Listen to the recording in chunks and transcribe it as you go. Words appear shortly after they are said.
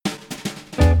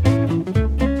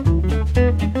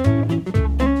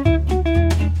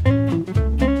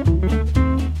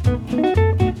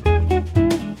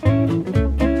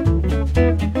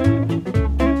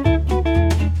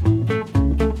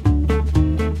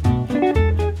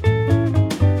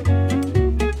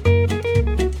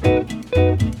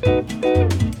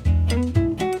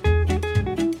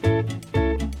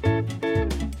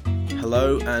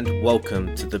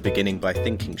welcome to the Beginning by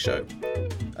Thinking show.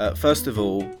 First of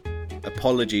all,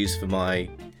 apologies for my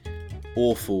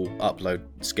awful upload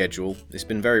schedule. It's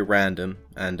been very random,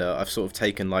 and I've sort of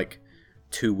taken like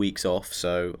 2 weeks off,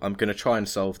 so I'm going to try and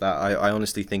solve that. I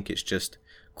honestly think it's just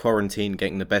quarantine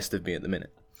getting the best of me at the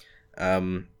minute.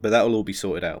 But that will all be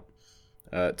sorted out.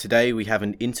 Today we have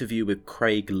an interview with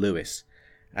Craig Lewis,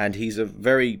 and he's a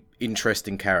very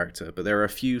interesting character, but there are a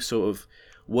few sort of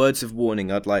words of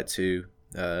warning I'd like to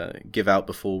give out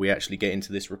before we actually get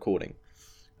into this recording.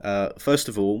 First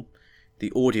of all, the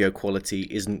audio quality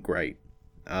isn't great,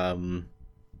 and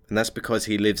that's because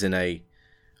he lives in a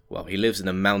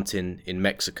mountain in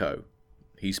Mexico.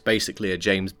 He's basically a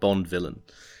James Bond villain.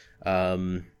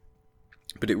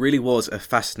 But it really was a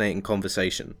fascinating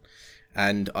conversation,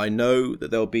 and I know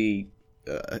that there'll be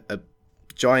a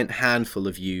giant handful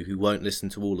of you who won't listen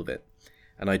to all of it,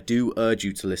 and I do urge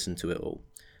you to listen to it all.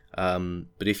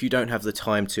 But if you don't have the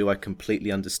time to, I completely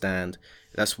understand.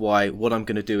 That's why what I'm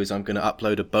going to do is I'm going to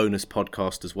upload a bonus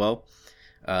podcast as well,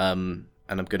 and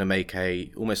I'm going to make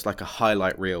almost like a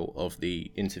highlight reel of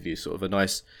the interview, sort of a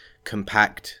nice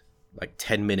compact, like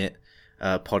 10-minute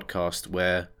podcast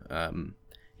where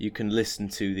you can listen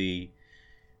to the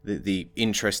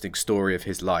interesting story of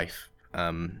his life.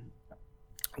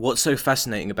 What's so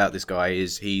fascinating about this guy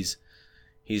is he's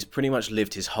pretty much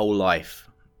lived his whole life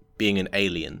being an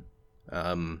alien.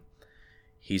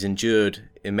 He's endured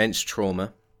immense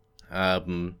trauma,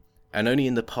 and only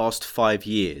in the past 5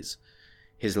 years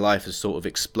his life has sort of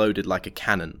exploded like a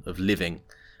cannon of living,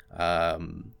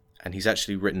 and he's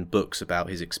actually written books about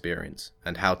his experience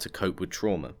and how to cope with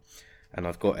trauma. And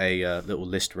I've got a little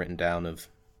list written down of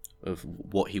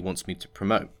what he wants me to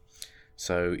promote.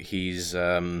 So he's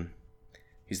the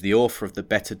author of the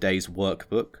Better Days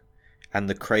Workbook and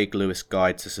the Craig Lewis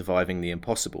Guide to Surviving the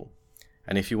Impossible.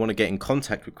 And if you want to get in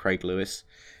contact with Craig Lewis,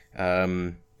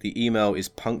 the email is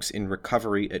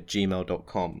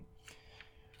punksinrecovery@gmail.com.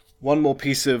 One more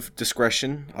piece of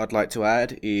discretion I'd like to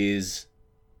add is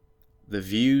the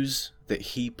views that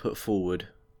he put forward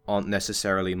aren't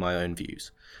necessarily my own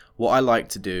views. What I like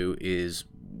to do is,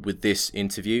 with this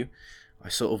interview, I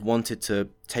sort of wanted to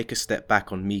take a step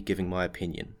back on me giving my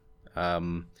opinion.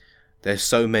 There's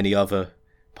so many other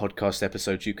podcast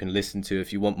episodes you can listen to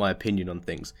if you want my opinion on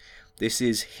things. This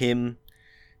is him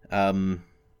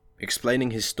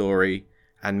explaining his story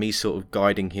and me sort of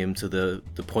guiding him to the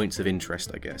points of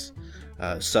interest, I guess.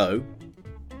 Like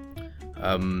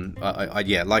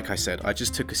I said, I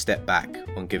just took a step back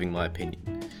on giving my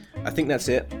opinion. I think that's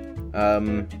it.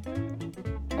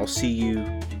 I'll see you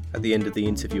at the end of the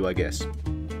interview, I guess.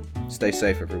 Stay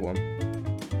safe, everyone.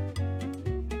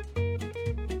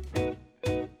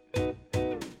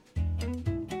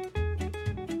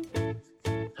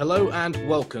 Hello and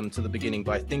welcome to the Beginning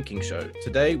by Thinking show.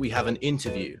 Today we have an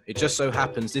interview. It just so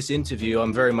happens this interview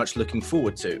I'm very much looking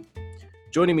forward to.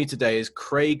 Joining me today is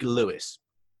Craig Lewis.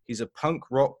 He's a punk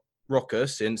rocker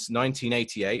since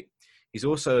 1988. He's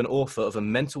also an author of a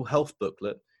mental health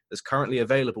booklet that's currently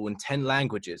available in 10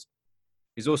 languages.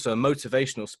 He's also a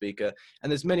motivational speaker,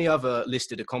 and there's many other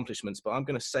listed accomplishments, but I'm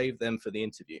going to save them for the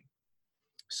interview.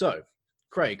 So,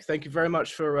 Craig, thank you very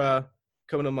much for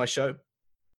coming on my show.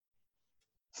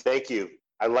 Thank you.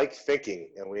 I like thinking,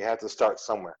 and we have to start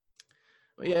somewhere.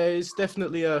 Well, yeah, it's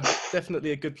definitely a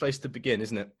good place to begin,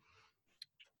 isn't it?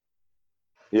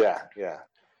 Yeah.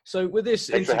 So with this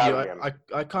interview,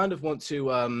 I kind of want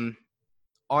to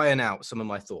iron out some of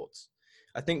my thoughts.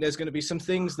 I think there's going to be some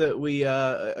things that we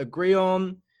agree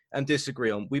on and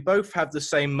disagree on. We both have the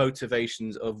same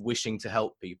motivations of wishing to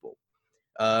help people.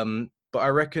 But I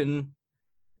reckon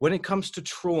when it comes to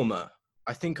trauma,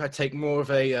 I think I take more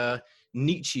of a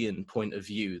Nietzschean point of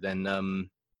view than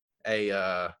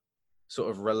a sort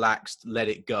of relaxed, let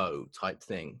it go type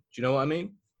thing. Do you know what I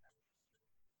mean?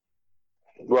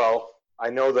 Well, I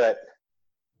know that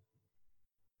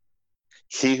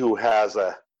he who has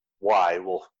a why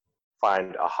will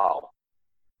find a how.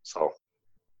 So.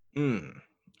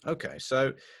 Okay,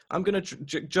 so I'm going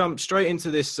to jump straight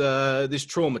into this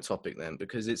trauma topic then,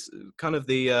 because it's kind of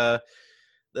the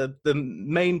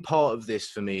main part of this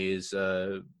for me is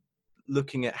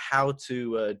looking at how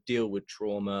to deal with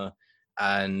trauma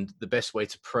and the best way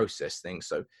to process things.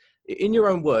 So in your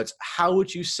own words, how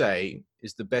would you say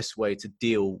is the best way to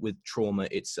deal with trauma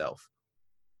itself?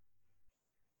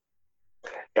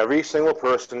 Every single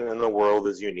person in the world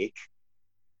is unique,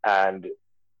 and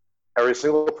every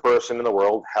single person in the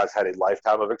world has had a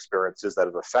lifetime of experiences that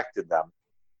have affected them,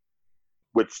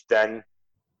 which then,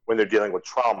 when they're dealing with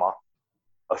trauma,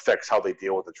 affects how they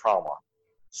deal with the trauma.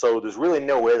 So there's really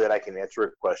no way that I can answer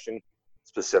a question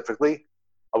specifically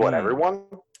about everyone.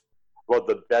 about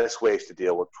the best ways to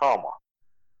deal with trauma.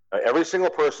 Every single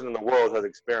person in the world has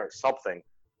experienced something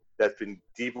that's been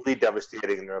deeply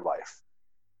devastating in their life.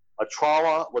 What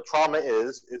trauma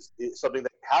is something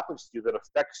that happens to you, that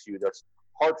affects you, that's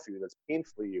hard for you, that's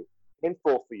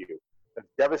painful for you, that's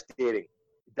devastating.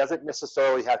 It doesn't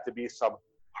necessarily have to be some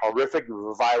horrific,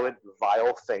 violent,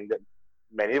 vile thing that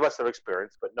many of us have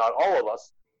experienced, but not all of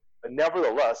us. But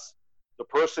nevertheless, the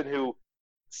person who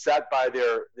sat by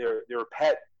their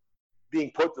pet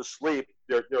being put to sleep,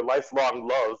 their lifelong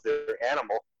love, their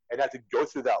animal, and had to go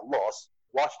through that loss,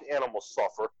 watch the animal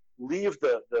suffer, leave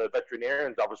the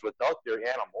veterinarian's office without their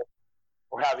animal,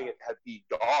 or having it be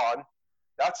gone,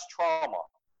 that's trauma.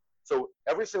 So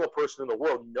every single person in the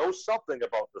world knows something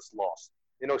about this loss.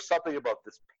 They know something about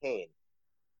this pain.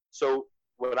 So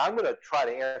when I'm going to try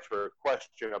to answer a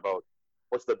question about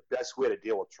what's the best way to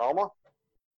deal with trauma,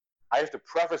 I have to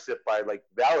preface it by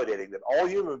validating that all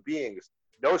human beings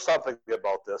know something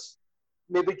about this,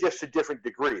 maybe just to different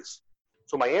degrees.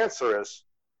 So my answer is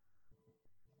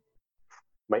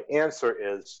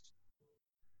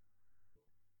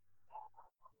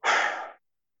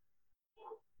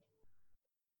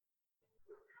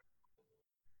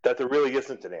that there really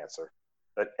isn't an answer.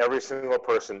 That every single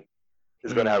person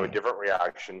is going to have a different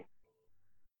reaction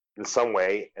in some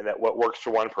way, and that what works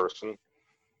for one person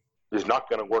is not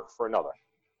going to work for another.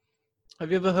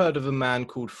 Have you ever heard of a man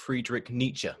called Friedrich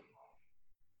Nietzsche?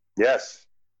 Yes.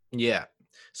 Yeah.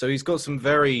 So he's got some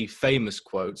very famous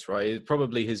quotes, right?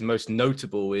 Probably his most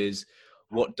notable is,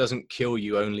 "What doesn't kill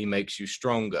you only makes you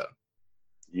stronger."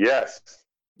 Yes.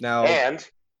 Now,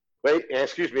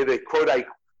 excuse me, the quote I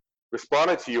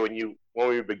responded to you when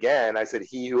we began, I said,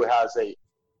 "He who has a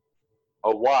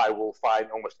why will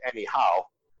find almost any how."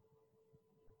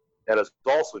 That is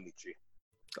also Nietzsche.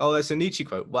 Oh, that's a Nietzsche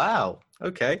quote. Wow.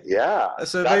 Okay. Yeah.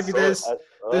 So maybe there's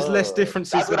less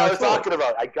differences. That's what I was talking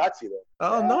about. I got you there.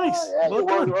 Oh, nice. Yeah, well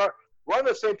done. We're on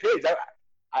the same page.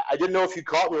 I didn't know if you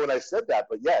caught me when I said that,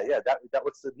 but yeah, that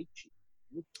was the Nietzsche.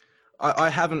 I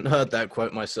haven't heard that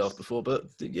quote myself before, but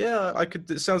yeah, I could.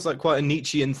 It sounds like quite a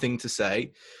Nietzschean thing to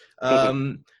say.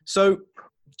 So,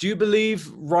 do you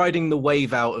believe riding the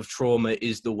wave out of trauma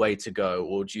is the way to go,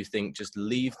 or do you think just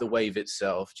leave the wave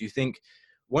itself? Do you think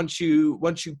once you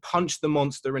punch the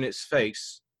monster in its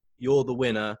face, you're the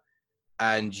winner,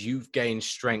 and you've gained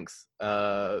strength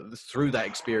through that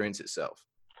experience itself?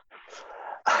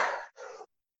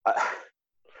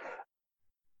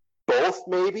 Both,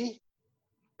 maybe.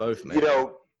 Both, maybe.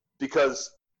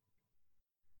 Because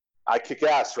I kick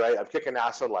ass, right? I'm kicking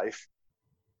ass in life,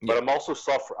 but I'm also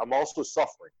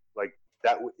suffering. Like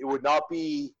that, it would not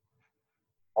be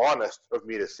honest of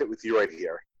me to sit with you right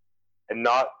here and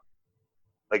not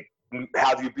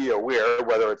have you be aware,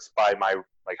 whether it's by my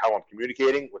how I'm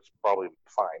communicating, which is probably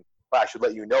fine, but I should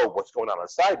let you know what's going on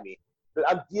inside me, that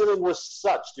I'm dealing with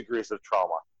such degrees of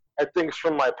trauma and things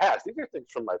from my past. These are things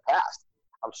from my past.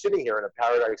 I'm sitting here in a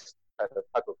paradise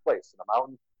type of place, in a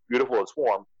mountain, beautiful, it's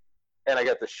warm, and I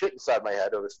got the shit inside my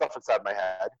head, or the stuff inside my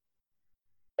head,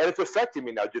 and it's affecting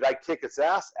me now. Did I kick its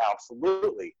ass?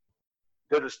 Absolutely.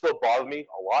 Does it still bother me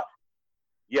a lot?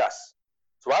 Yes.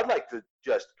 So I'd like to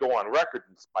just go on record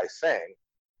by saying,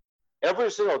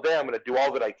 every single day I'm going to do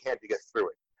all that I can to get through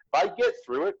it. If I get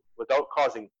through it without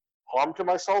causing harm to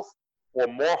myself, or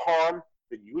more harm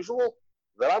than usual,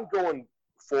 then I'm going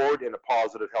forward in a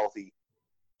positive, healthy,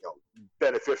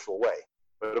 beneficial way.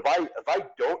 But if I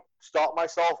don't stop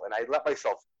myself and I let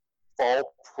myself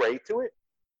fall prey to it,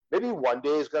 maybe one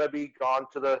day is going to be gone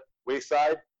to the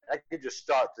wayside. I can just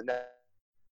start the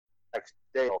next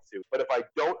day or two. But if I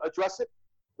don't address it,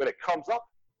 when it comes up,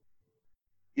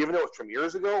 even though it's from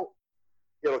years ago,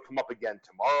 it'll come up again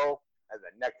tomorrow and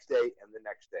the next day and the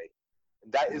next day.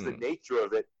 And that is the nature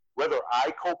of it. Whether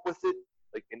I cope with it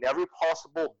in every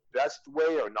possible best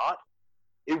way or not,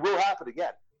 it will happen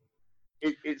again.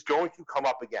 It's going to come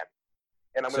up again,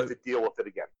 and I'm going to have to deal with it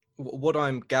again. What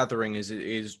I'm gathering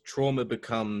is trauma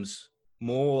becomes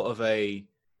more of a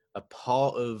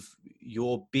part of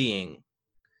your being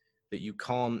that you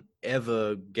can't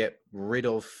ever get rid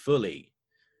of fully,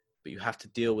 but you have to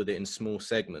deal with it in small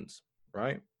segments,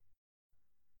 right?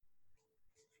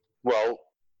 Well,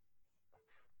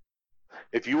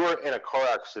 if you were in a car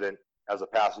accident as a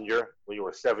passenger when you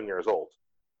were 7 years old,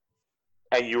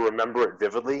 and you remember it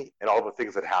vividly and all the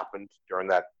things that happened during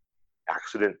that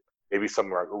accident, maybe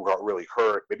someone got really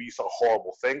hurt, maybe you saw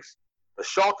horrible things, the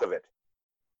shock of it,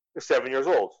 you're 7 years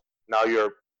old, now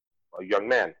you're a young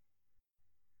man.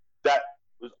 That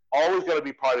was always going to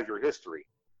be part of your history.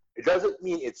 It doesn't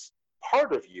mean it's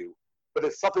part of you, but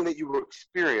it's something that you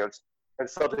experienced and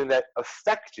something that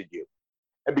affected you.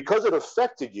 And because it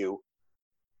affected you,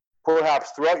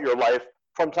 perhaps throughout your life,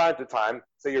 from time to time,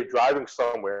 say you're driving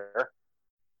somewhere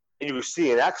and you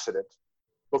see an accident,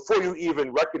 before you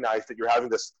even recognize that you're having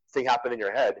this thing happen in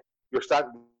your head, you're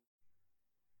starting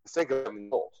to think of something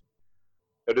old.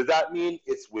 Now, does that mean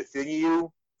it's within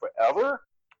you forever?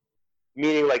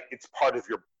 Meaning like it's part of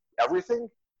your everything?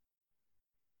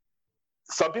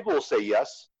 Some people will say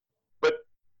yes, but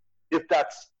if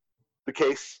that's the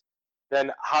case,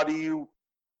 then how do you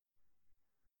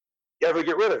ever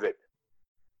get rid of it?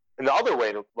 And the other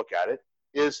way to look at it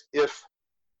is if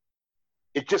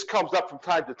it just comes up from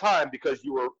time to time because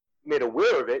you were made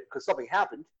aware of it because something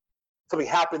happened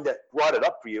that brought it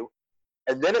up for you,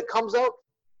 and then it comes out,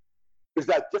 is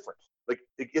that different? Like,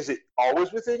 is it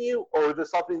always within you, or is it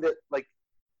something that like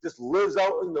just lives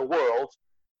out in the world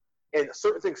and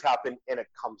certain things happen and it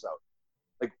comes out?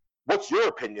 Like, what's your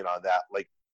opinion on that? Like,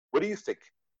 what do you think?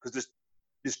 Because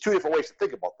there's two different ways to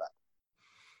think about that.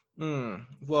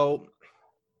 Well,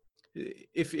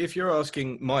 if you're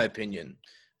asking my opinion,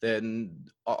 then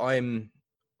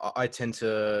I tend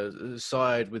to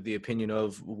side with the opinion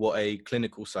of what a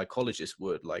clinical psychologist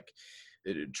would. Like,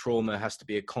 trauma has to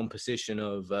be a composition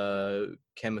of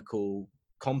chemical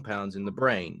compounds in the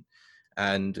brain,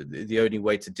 and the only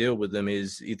way to deal with them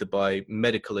is either by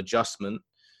medical adjustment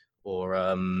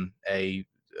or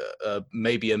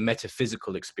maybe a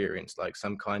metaphysical experience, like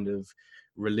some kind of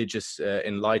religious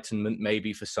enlightenment,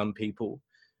 maybe for some people.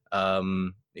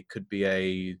 It could be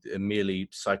a merely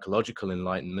psychological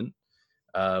enlightenment.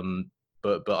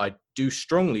 But I do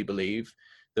strongly believe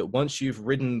that once you've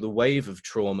ridden the wave of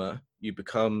trauma, you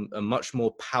become a much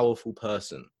more powerful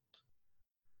person.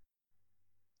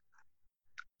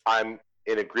 I'm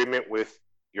in agreement with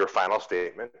your final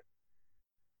statement.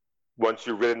 Once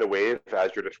you've ridden the wave,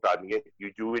 as you're describing it,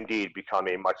 you do indeed become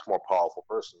a much more powerful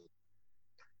person.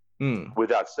 With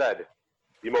that said,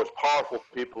 the most powerful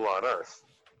people on earth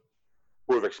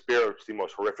who have experienced the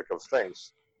most horrific of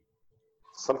things,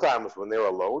 sometimes when they're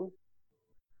alone,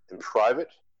 in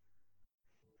private,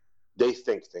 they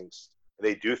think things,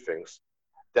 they do things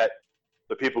that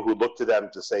the people who look to them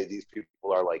to say these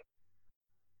people are like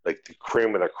the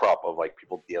cream of the crop of like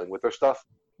people dealing with their stuff.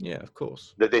 Yeah, of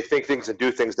course. That they think things and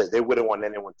do things that they wouldn't want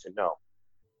anyone to know.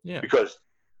 Yeah. Because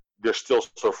they're still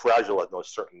so fragile at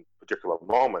those certain particular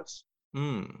moments.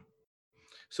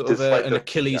 Sort of an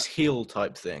Achilles heel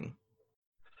type thing.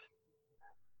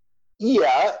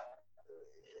 Yeah,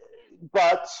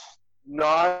 but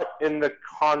not in the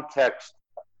context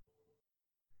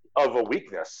of a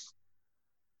weakness.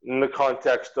 In the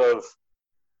context of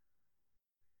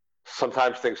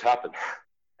sometimes things happen,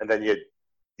 and then you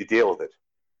deal with it,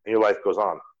 and your life goes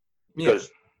on because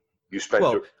you spent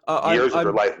years of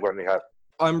your life learning how.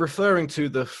 I'm referring to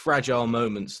the fragile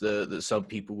moments that some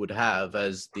people would have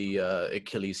as the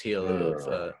Achilles heel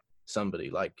of somebody.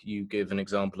 Like, you give an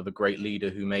example of a great leader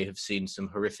who may have seen some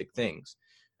horrific things,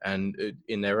 and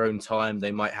in their own time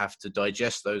they might have to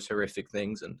digest those horrific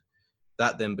things, and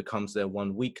that then becomes their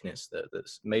one weakness that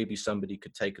maybe somebody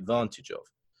could take advantage of.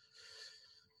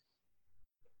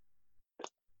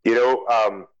 You know,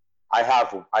 I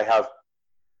have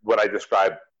what I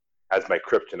describe as my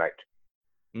kryptonite.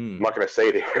 I'm not going to say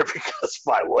it here because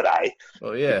why would I?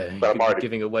 Well, yeah, but I'm already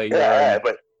giving away.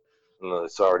 But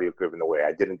it's already given away.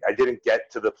 I didn't get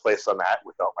to the place I'm at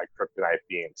without my kryptonite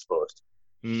being exposed.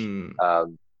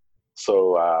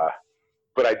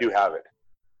 But I do have it,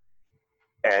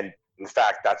 and in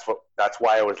fact, that's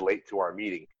why I was late to our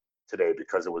meeting today,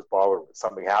 because it was bothering.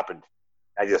 Something happened.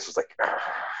 I just was like,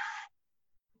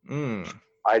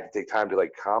 I had to take time to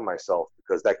like calm myself,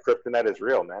 because that kryptonite is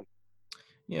real, man.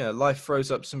 Yeah, life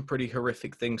throws up some pretty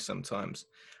horrific things sometimes.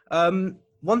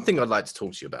 One thing I'd like to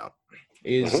talk to you about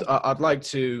is I'd like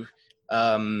to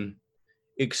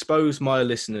expose my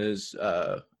listeners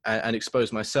and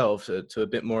expose myself to a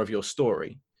bit more of your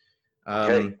story.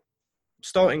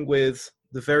 Starting with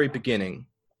the very beginning.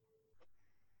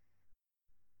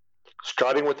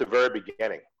 Starting with the very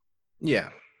beginning. Yeah.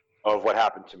 Of what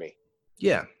happened to me.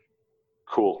 Yeah.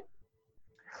 Cool.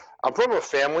 I'm from a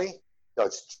family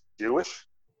that's Jewish.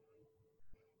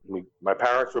 My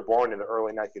parents were born in the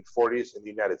early 1940s in the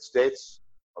United States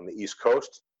on the East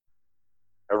Coast.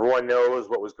 Everyone knows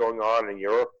what was going on in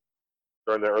Europe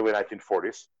during the early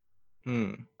 1940s.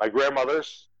 My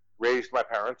grandmothers raised my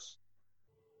parents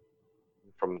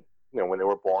from when they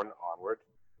were born onward,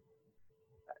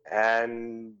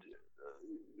 and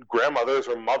grandmothers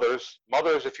or mothers,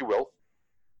 if you will,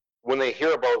 when they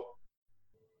hear about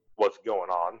what's going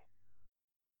on,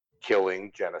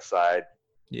 killing, genocide,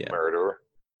 murder,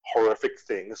 horrific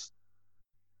things,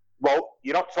 well,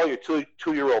 you don't tell your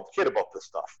two-year-old kid about this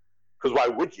stuff, because why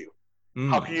would you?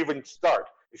 How can you even start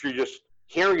if you're just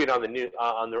hearing it on the news,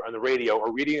 on the radio,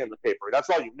 or reading it in the paper? That's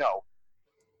all you know.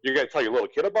 You're going to tell your little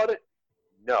kid about it?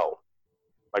 No.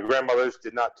 My grandmothers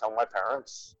did not tell my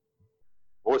parents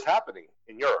what was happening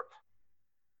in Europe.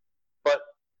 But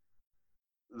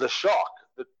the shock,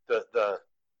 the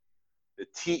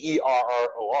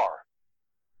terror,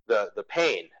 the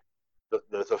pain,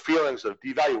 the feelings of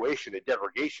devaluation and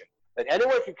degradation, that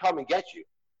anyone can come and get you,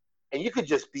 and you could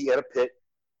just be in a pit,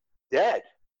 dead,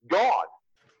 gone,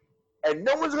 and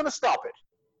no one's going to stop it.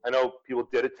 I know people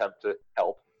did attempt to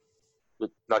help, but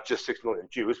not just 6 million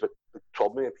Jews, but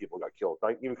 12 million people got killed,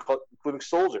 not even including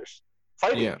soldiers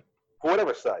fighting for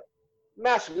whatever side.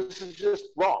 Massive. This is just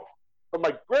wrong. But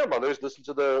my grandmothers listened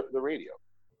to the radio,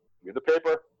 read the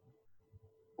paper.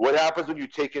 What happens when you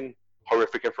take in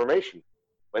horrific information?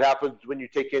 What happens when you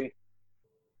take in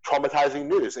traumatizing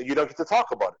news and you don't get to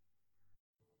talk about it?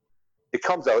 It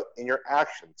comes out in your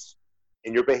actions,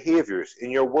 in your behaviors,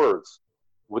 in your words,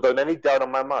 without any doubt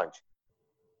in my mind.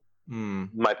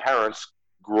 My parents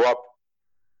grew up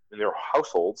in their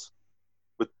households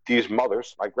with these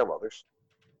mothers, my grandmothers,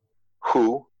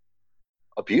 who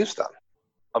abused them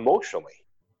emotionally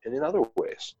and in other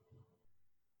ways.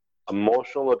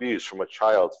 Emotional abuse from a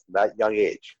child from that young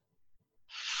age.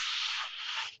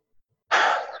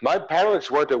 My parents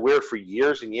weren't aware for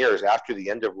years and years after the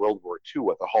end of World War II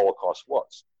what the Holocaust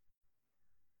was.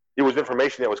 It was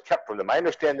information that was kept from them. I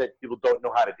understand that people don't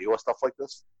know how to deal with stuff like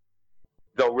this.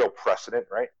 No real precedent,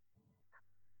 right?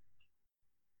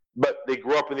 But they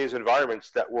grew up in these environments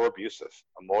that were abusive,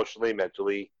 emotionally,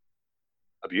 mentally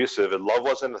abusive, and love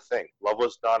wasn't a thing. Love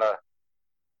was not a,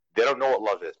 they don't know what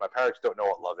love is. My parents don't know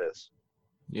what love is.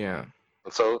 Yeah.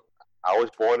 And so I was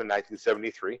born in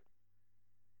 1973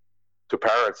 to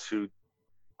parents who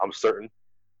I'm certain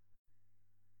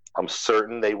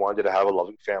they wanted to have a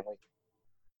loving family.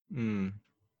 To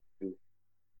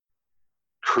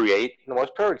create,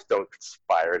 most parents don't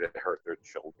conspire to hurt their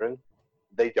children.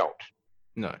 They don't.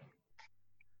 No.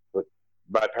 But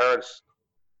my parents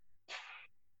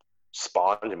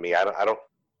spawned me. I don't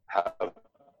have,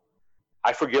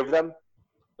 I forgive them,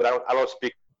 but I don't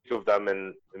speak of them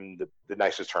in the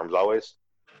nicest terms always.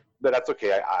 But that's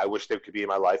okay. I wish they could be in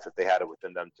my life if they had it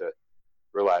within them to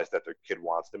realize that their kid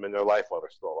wants them in their life while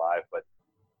they're still alive. But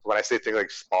when I say things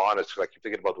like spawn, it's like I keep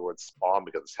thinking about the word spawn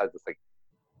because it has this like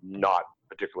not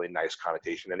particularly nice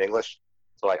connotation in English.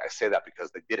 So like I say that because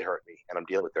they did hurt me and I'm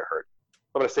dealing with their hurt.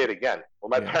 I'm going to say it again.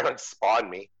 When my parents spawned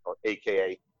me, or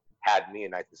AKA had me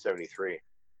in 1973,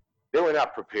 they were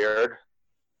not prepared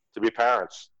to be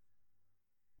parents.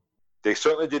 They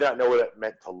certainly did not know what it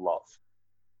meant to love.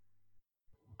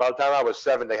 By the time I was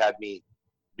 7, they had me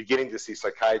beginning to see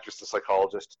psychiatrists and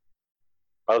psychologists.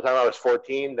 By the time I was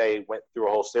 14, they went through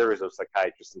a whole series of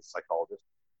psychiatrists and psychologists,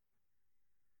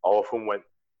 all of whom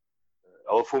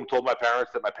told my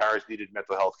parents that my parents needed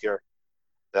mental health care,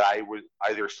 that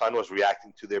either son was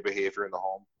reacting to their behavior in the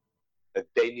home, that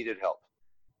they needed help.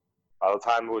 By the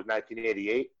time it was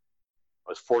 1988, I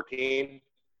was 14.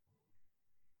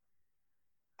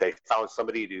 They found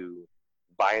somebody to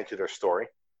buy into their story.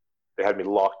 They had me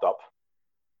locked up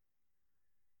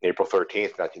April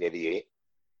 13th, 1988.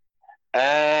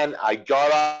 And I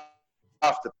got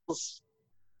off the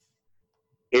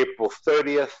April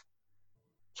 30th,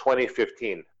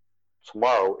 2015.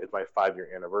 Tomorrow is my 5-year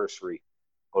anniversary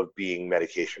of being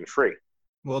medication free.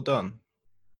 Well done.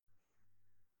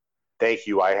 Thank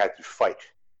you. I had to fight.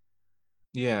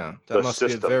 Yeah, that must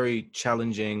be a very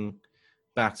challenging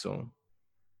battle.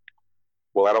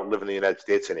 Well, I don't live in the United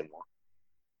States anymore.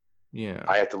 Yeah.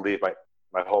 I had to leave my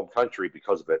home country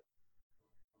because of it,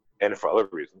 and for other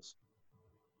reasons.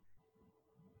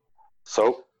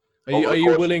 So, are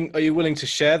you willing to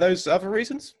share those other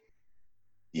reasons?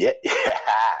 Yeah,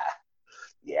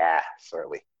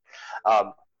 certainly.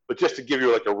 But just to give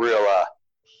you like a real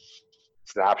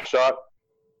snapshot,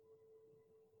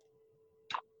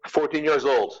 14 years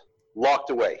old, locked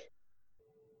away,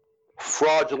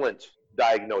 fraudulent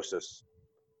diagnosis,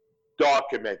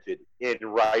 documented in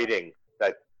writing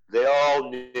that they all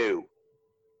knew.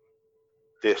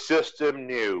 The system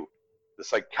knew. The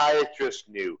psychiatrist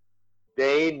knew.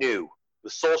 They knew.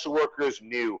 The social workers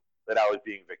knew that I was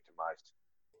being victimized.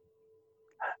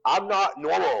 I'm not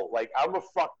normal. Like, I'm a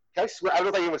fuck. Can I swear? I don't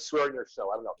know if I even swear on your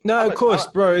show. I don't know. No, of course,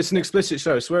 bro. It's an explicit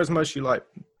show. Swear as much as you like.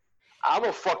 I'm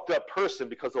a fucked up person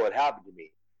because of what happened to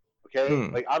me. Okay?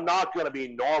 Like, I'm not going to be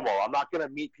normal. I'm not going to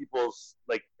meet people's,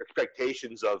 like,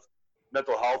 expectations of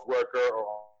mental health worker or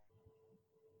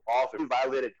often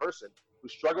violated person who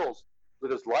struggles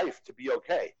with his life to be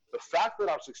okay. The fact that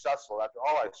I'm successful after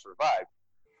all I survived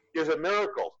is a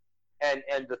miracle.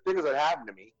 and the things that happen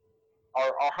to me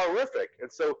are horrific.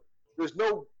 And so there's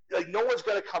no one's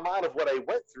gonna come out of what I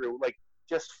went through like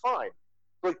just fine.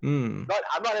 Like I'm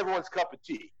not everyone's cup of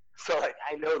tea. So like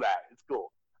I know that. It's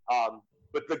cool.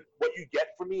 But what you get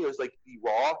from me is like the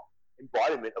raw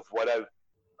embodiment of what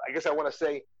I guess I want to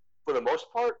say, for the most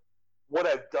part, what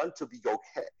I've done to be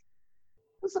okay.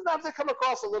 And sometimes I come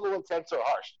across a little intense or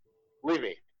harsh. Believe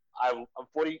me, I'm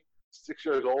 46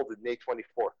 years old and May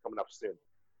 24th coming up soon.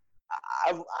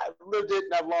 I've lived it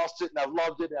and I've lost it and I've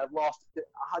loved it and I've lost it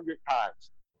 100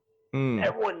 times.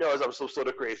 Everyone knows I'm some sort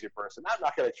of crazy person. I'm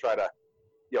not going to try to,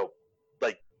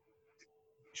 like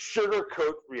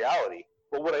sugarcoat reality.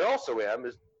 But what I also am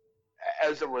is,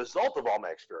 as a result of all my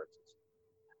experiences,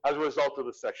 as a result of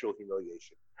the sexual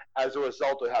humiliation, as a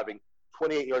result of having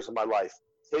 28 years of my life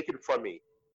taken from me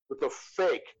with a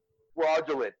fake,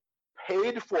 fraudulent,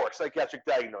 paid-for psychiatric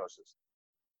diagnosis,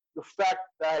 the fact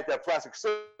that I had to have plastic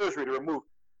surgery to remove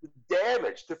the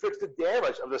damage, to fix the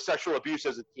damage of the sexual abuse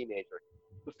as a teenager,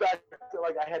 the fact that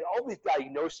like I had all these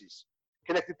diagnoses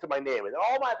connected to my name and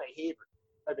all my behavior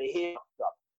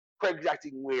stuff, Craig's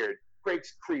acting weird,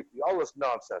 Craig's creepy, all this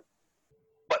nonsense.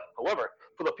 But however,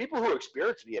 for the people who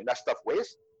experience me in messed up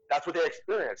ways, that's what they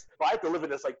experience. If I have to live in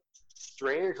this like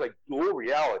strange, like dual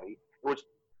reality, in which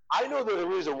I know there's a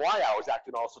reason why I was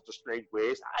acting all sorts of strange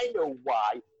ways. I know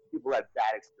why people had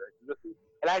bad experiences with me.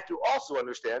 And I have to also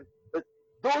understand that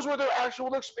those were their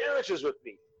actual experiences with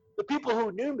me. The people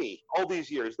who knew me all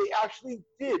these years, they actually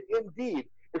did indeed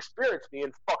experience me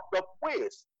in fucked up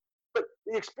ways. But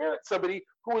they experienced somebody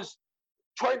who was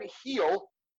trying to heal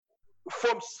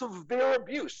from severe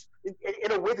abuse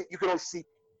in a way that you can only see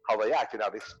how they act and how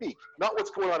they speak, not what's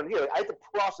going on in here. I had to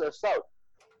process out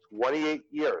 28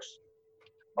 years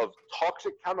of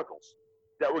toxic chemicals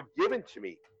that were given to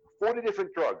me, 40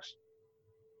 different drugs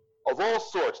of all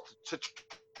sorts to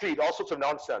treat all sorts of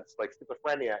nonsense like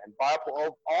schizophrenia and bipolar,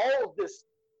 all of this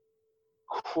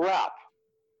crap,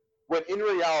 when in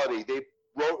reality they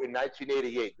wrote in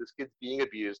 1988, this kid's being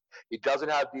abused, he doesn't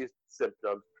have these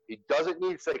symptoms, he doesn't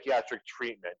need psychiatric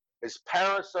treatment, his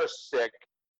parents are sick,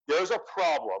 there's a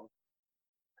problem,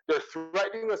 they're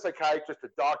threatening the psychiatrist to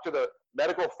doctor the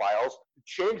medical files, to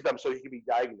change them so he can be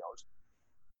diagnosed.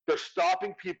 They're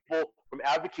stopping people from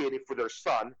advocating for their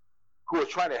son, who are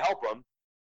trying to help them,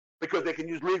 because they can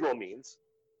use legal means,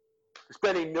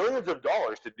 spending millions of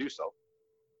dollars to do so,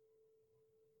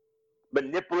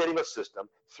 manipulating a system,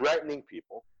 threatening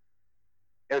people.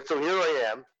 And so here I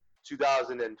am,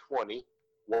 2020,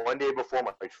 one day before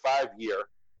my 5-year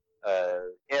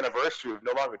anniversary of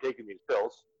no longer taking these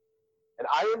pills, and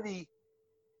I am the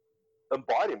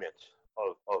embodiment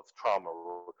of trauma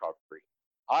recovery.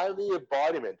 I am the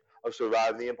embodiment of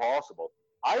surviving the impossible.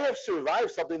 I have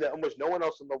survived something that almost no one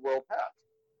else in the world has.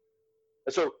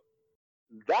 And so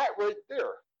that right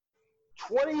there,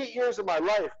 28 years of my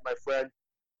life, my friend,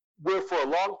 where for a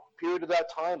long period of that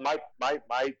time, my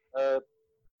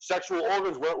sexual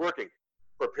organs weren't working.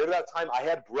 For a period of that time, I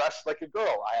had breasts like a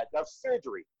girl. I had to have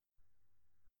surgery.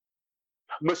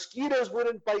 Mosquitoes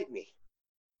wouldn't bite me.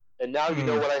 And now you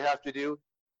know what I have to do?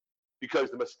 Because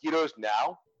the mosquitoes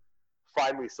now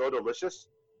find me so delicious.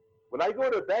 When I go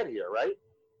to bed here, right,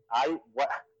 I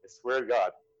swear to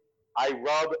God, I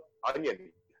rub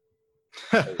onion.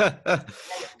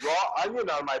 Raw onion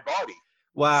on my body.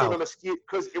 Wow. So the mosquito,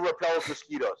 because it repels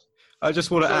mosquitoes. I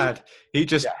just want to add, he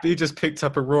just picked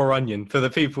up a raw onion. For the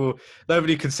people,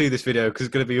 nobody can see this video because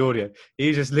it's going to be audio.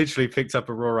 He just literally picked up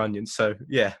a raw onion. So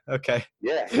yeah, okay.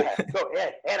 Yeah. So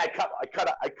and I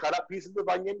cut up pieces of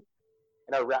onion,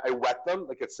 and I wet them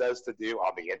like it says to do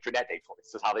on the internet.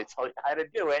 This is how they tell you how to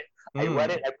do it. I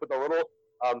wet it. I put a little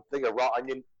thing of raw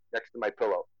onion next to my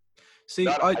pillow. See,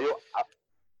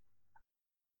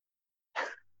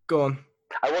 go on.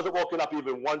 I wasn't woken up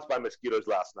even once by mosquitoes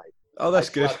last night. Oh, that's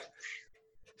good.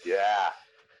 Yeah.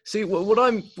 See, what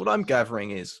I'm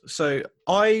gathering is, so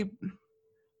I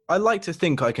like to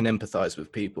think I can empathize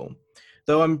with people,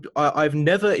 though I've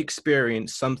never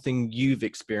experienced something you've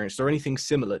experienced or anything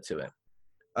similar to it.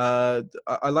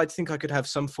 I like to think I could have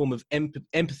some form of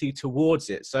empathy towards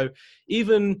it. So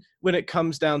even when it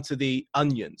comes down to the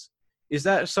onions, is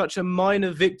that such a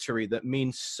minor victory that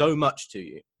means so much to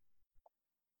you?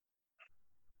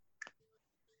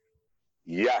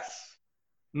 Yes.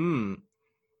 Because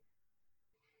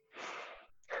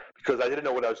I didn't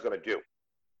know what I was going to do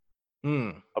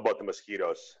about the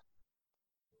mosquitoes.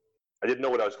 I didn't know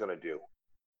what I was going to do.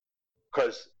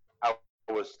 Because I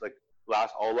was like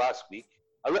last week.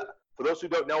 For those who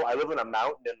don't know, I live in a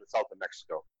mountain in the south of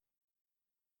Mexico.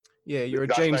 Yeah, you're a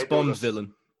James Bond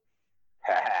villain.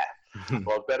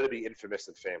 Well, it's better to be infamous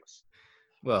than famous.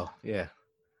 Well, yeah.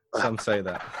 Some say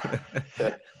that.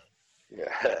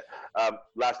 Yeah.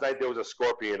 Last night there was a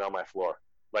scorpion on my floor,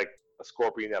 like a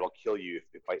scorpion that'll kill you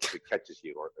if it catches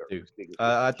you or Dude, sneaks.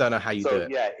 I don't know how you do So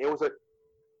it. yeah, it was a.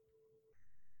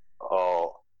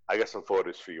 Oh, I got some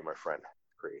photos for you, my friend.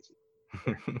 Crazy.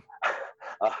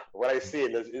 What I see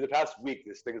in the past week,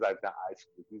 these things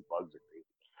these bugs are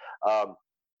crazy.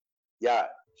 Yeah,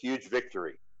 huge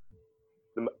victory.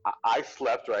 I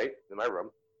slept right in my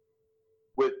room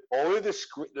with only the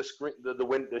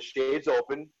shades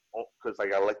open because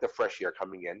I like the fresh air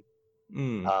coming in.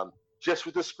 Just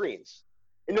with the screens,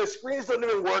 and the screens don't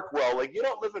even work well. Like you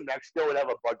don't live in Mexico and have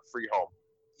a bug-free home.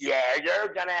 Yeah,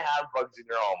 you're gonna have bugs in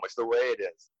your home. It's the way it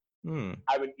is.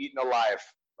 I've been eaten alive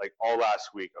like all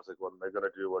last week. I was like, what am I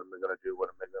gonna do? What am I gonna do? What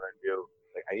am I gonna do?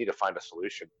 Like, I need to find a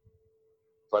solution.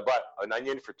 So I bought an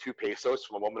onion for 2 pesos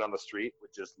from a woman on the street,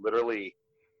 which is literally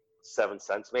 7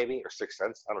 cents maybe or 6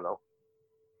 cents. I don't know.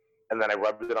 And then I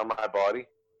rubbed it on my body,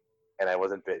 and I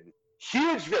wasn't bitten.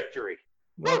 Huge victory!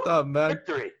 Well done, man.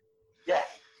 Victory! Yeah.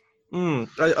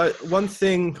 One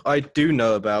thing I do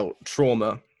know about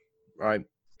trauma, right,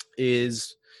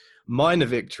 is minor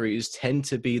victories tend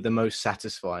to be the most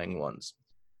satisfying ones.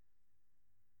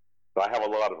 I have a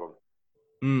lot of them.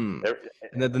 And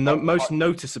they're the most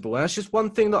noticeable. And that's just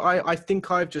one thing that I think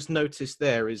I've just noticed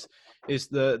there is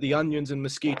the onions and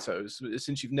mosquitoes.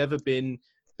 Since you've never been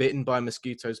bitten by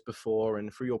mosquitoes before,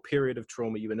 and through your period of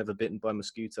trauma, you were never bitten by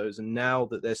mosquitoes. And now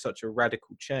that there's such a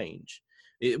radical change,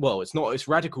 it's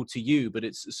radical to you, but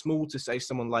it's small to say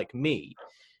someone like me.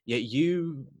 Yet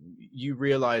you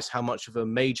realize how much of a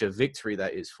major victory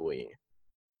that is for you.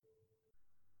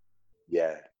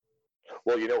 Yeah.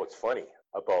 Well, you know what's funny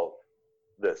about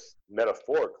this?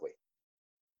 Metaphorically,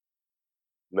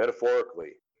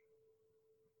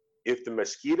 if the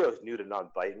mosquitoes knew to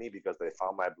not bite me because they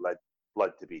found my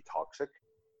blood to be toxic,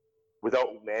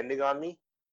 without landing on me,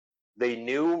 they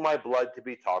knew my blood to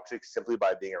be toxic simply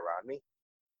by being around me.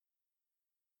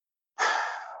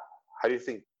 How do you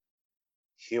think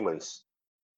humans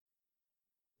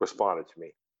responded to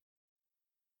me?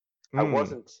 I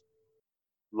wasn't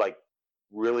like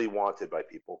really wanted by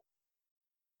people.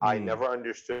 I never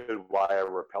understood why I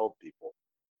repelled people.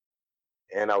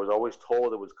 And I was always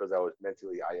told it was because I was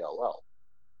mentally ILL.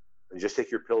 And just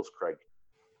take your pills, Craig.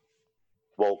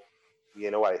 Well, you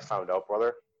know what I found out,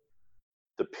 brother?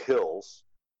 The pills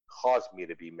caused me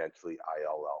to be mentally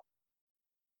ILL.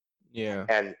 Yeah.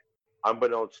 And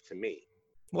unbeknownst to me.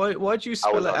 Why'd you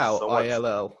spell it out,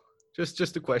 ILL?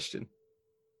 Just a question.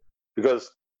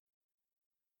 Because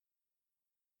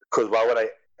why would I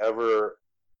ever...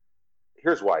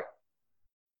 Here's why.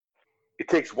 It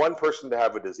takes one person to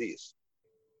have a disease.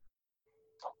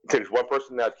 It takes one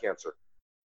person to have cancer.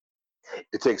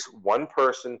 It takes one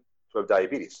person to have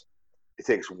diabetes. It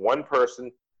takes one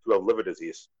person to have liver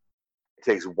disease. It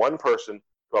takes one person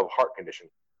to have a heart condition.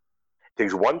 It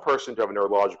takes one person to have a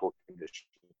neurological condition.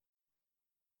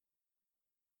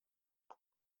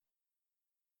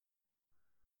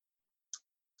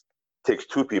 It takes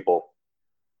 2 people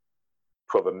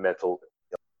to have a mental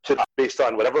illness, based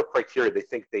on whatever criteria they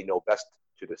think they know best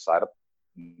to decide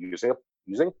using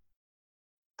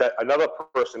that another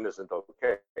person isn't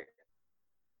okay.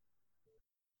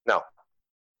 Now,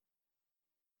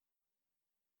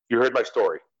 you heard my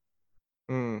story.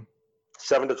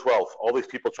 7 to 12, all these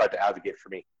people tried to advocate for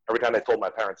me. Every time I told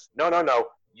my parents, no,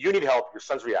 you need help, your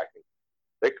son's reacting.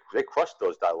 They crushed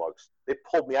those dialogues. They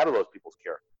pulled me out of those people's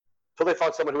care until they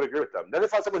found someone who would agree with them. Then they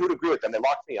found someone who would agree with them. They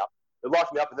locked me up, and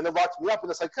then they locked me up, and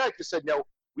the psychiatrist said, no,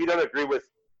 we don't agree with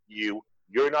you.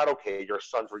 You're not okay. Your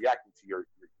son's reacting to your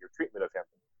treatment of him.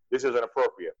 This is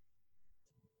inappropriate.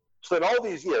 So in all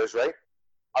these years, right,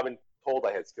 I've been told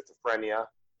I had schizophrenia,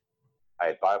 I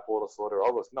had bipolar disorder,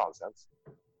 all this nonsense.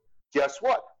 Guess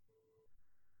what?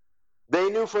 They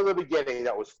knew from the beginning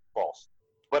that was false,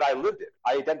 but I lived it.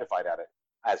 I identified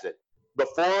as it.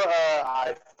 Before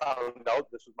I found out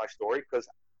this was my story, because,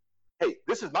 hey,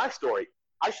 this is my story.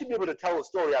 I should be able to tell the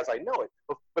story as I know it,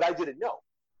 but I didn't know.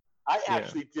 I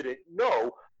actually didn't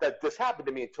know that this happened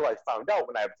to me until I found out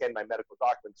when I obtained my medical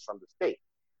documents from the state.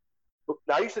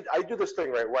 Now, I do this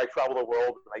thing, right, where I travel the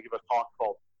world and I give a talk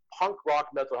called Punk Rock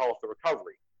Mental Health and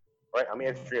Recovery. Right? I'm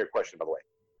answering your question, by the way.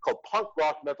 Called Punk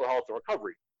Rock Mental Health and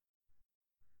Recovery.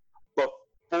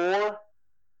 Before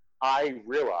I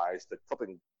realized that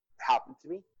something happened to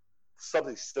me,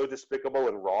 something so despicable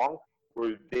and wrong,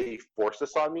 where they forced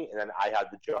this on me, and then I had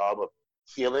the job of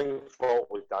healing for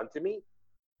what was done to me,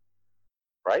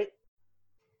 right?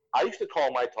 I used to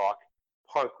call my talk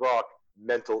Punk Rock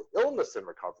Mental Illness and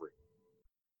Recovery.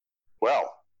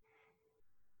 Well,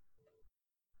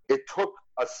 it took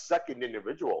a second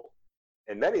individual,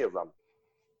 and many of them,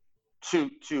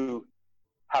 to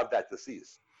have that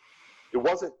disease. It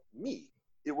wasn't me.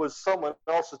 It was someone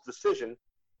else's decision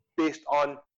based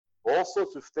on all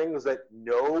sorts of things that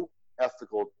no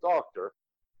ethical doctor.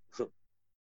 Some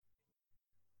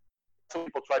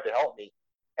people tried to help me,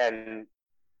 and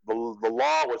the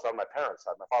law was on my parents'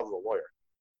 side. My father's a lawyer.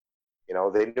 You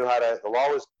know, they knew how to. The law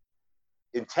was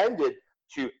intended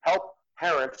to help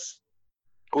parents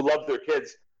who love their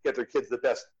kids get their kids the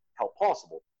best help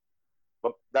possible.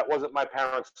 But that wasn't my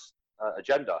parents'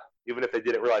 agenda, even if they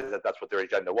didn't realize that that's what their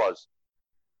agenda was.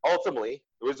 Ultimately,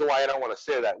 the reason why I don't want to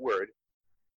say that word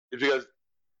is because,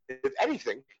 if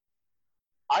anything,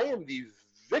 I am the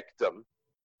victim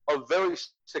of very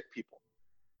sick people.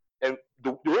 And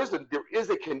there is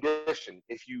a condition,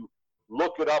 if you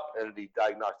look it up in the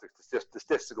Diagnostic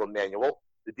Statistical Manual,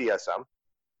 the DSM,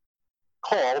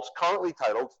 currently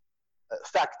titled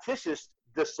factitious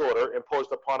disorder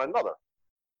imposed upon another,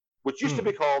 which used to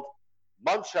be called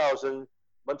Munchausen's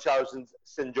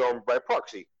syndrome by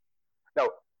proxy. Now,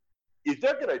 if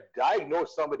they're going to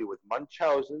diagnose somebody with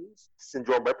Munchausen's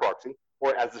syndrome by proxy,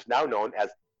 or as is now known as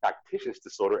factitious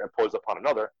disorder imposed upon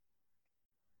another,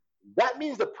 that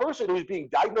means the person who's being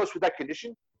diagnosed with that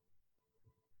condition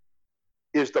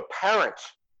is the parent,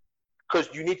 because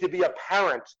you need to be a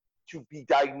parent to be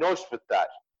diagnosed with that.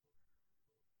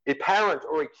 A parent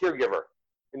or a caregiver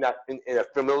in a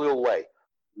familial way.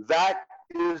 That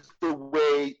is the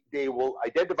way they will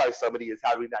identify somebody as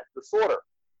having that disorder.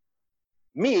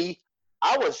 Me,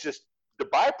 I was just the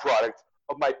byproduct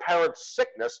of my parents'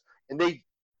 sickness, and they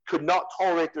could not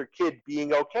tolerate their kid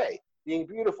being okay, being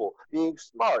beautiful, being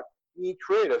smart, being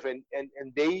creative, and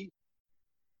they,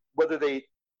 whether they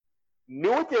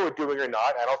knew what they were doing or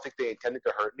not, I don't think they intended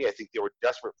to hurt me. I think they were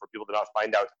desperate for people to not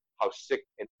find out how sick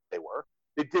they were.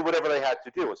 They did whatever they had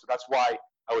to do, and so that's why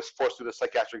I was forced through the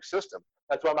psychiatric system.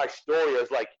 That's why my story is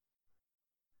like,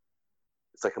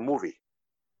 it's like a movie.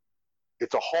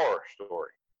 It's a horror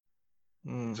story.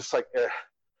 Just like a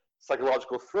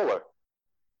psychological thriller.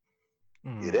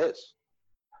 It is.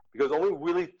 Because only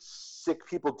really sick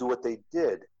people do what they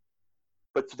did.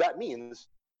 But that means,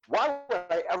 why would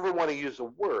I ever want to use a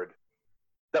word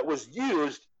that was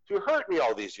used to hurt me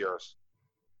all these years,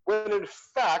 when in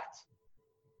fact,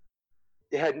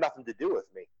 it had nothing to do with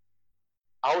me?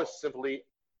 I was simply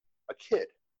a kid.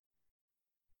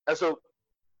 And so,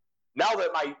 now that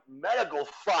my medical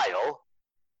file,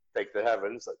 thank the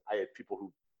heavens that I had people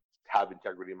who have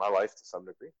integrity in my life to some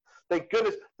degree. Thank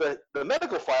goodness the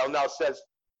medical file now says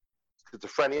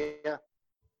schizophrenia,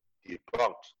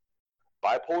 debunked.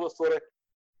 Bipolar disorder,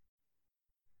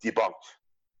 debunked.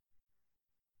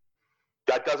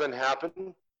 That doesn't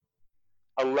happen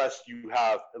unless you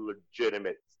have a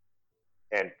legitimate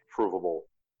and provable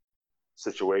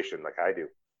situation like I do.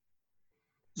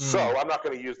 So I'm not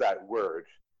going to use that word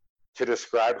to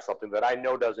describe something that I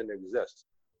know doesn't exist.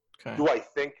 Okay. Do I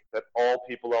think that all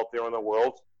people out there in the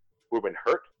world who have been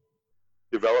hurt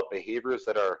develop behaviors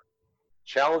that are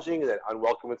challenging and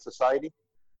unwelcome in society?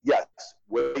 Yes.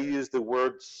 Will I use the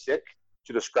word sick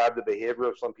to describe the behavior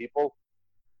of some people?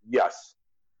 Yes.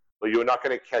 But you're not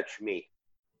going to catch me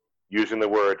using the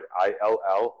word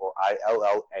ILL or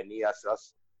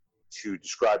ILLNESS to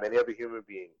describe any other human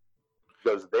being,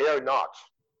 because they are not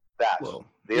that. Well,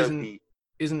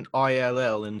 isn't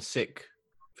ILL and sick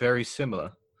very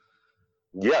similar?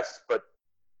 Yes, but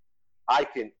I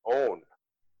can own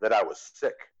that I was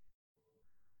sick.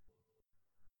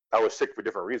 I was sick for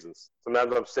different reasons.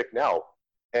 Sometimes I'm sick now.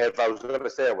 And if I was going to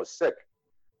say I was sick,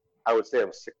 I would say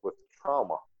I'm sick with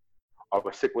trauma. I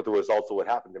was sick with the results of what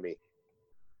happened to me.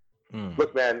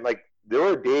 Look, man, like, there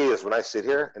are days when I sit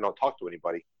here and don't talk to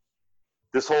anybody.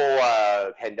 This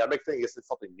whole pandemic thing isn't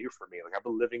something new for me. Like, I've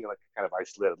been living in like a kind of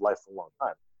isolated life for a long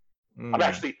time. I'm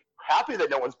actually happy that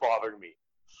no one's bothering me.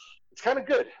 It's kind of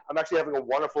good. I'm actually having a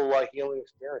wonderful healing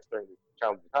experience during these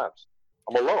challenging times.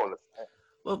 I'm alone.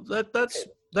 Well,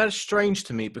 that's strange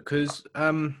to me, because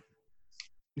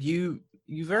you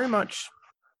very much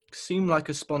seem like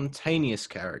a spontaneous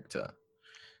character.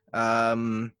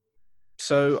 So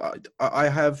I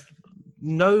have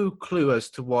no clue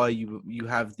as to why you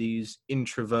have these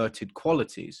introverted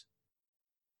qualities.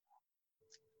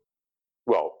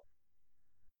 Well,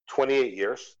 28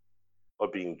 years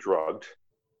of being drugged,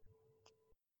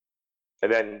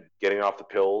 and then getting off the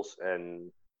pills,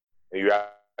 and you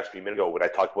asked me a minute ago, would I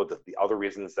talk about the other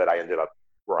reasons that I ended up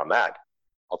where I'm at?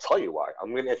 I'll tell you why.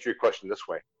 I'm going to answer your question this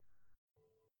way.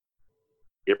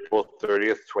 April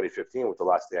 30th, 2015 was the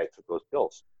last day I took those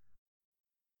pills.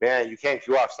 Man, you can't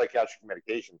go off psychiatric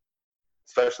medication,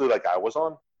 especially like I was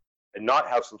on, and not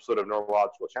have some sort of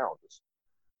neurological challenges.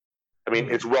 I mean,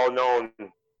 it's well known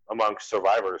amongst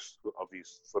survivors of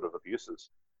these sort of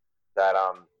abuses that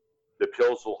the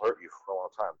pills will hurt you for a long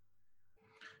time.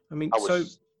 I mean, so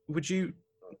would you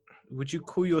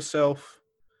call yourself,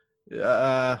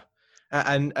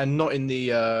 and not in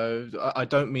the, I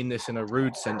don't mean this in a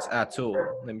rude sense at all.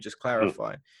 Let me just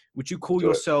clarify. Would you call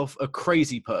yourself a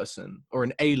crazy person or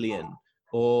an alien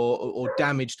or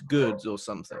damaged goods or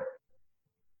something?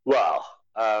 Well,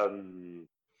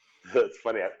 it's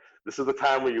funny. This is the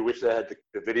time where you wish I had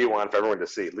the video on for everyone to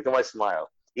see. Look at my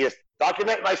smile. Yes,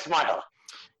 document my smile.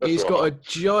 He's got a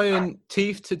giant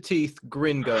teeth-to-teeth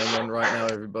grin going on right now,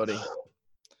 everybody.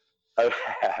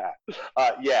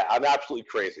 Yeah, I'm absolutely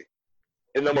crazy.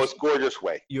 In the most gorgeous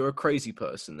way. You're a crazy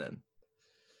person, then.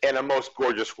 In the most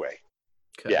gorgeous way.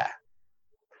 Okay. Yeah.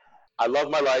 I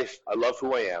love my life. I love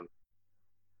who I am.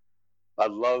 I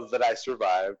love that I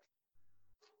survived.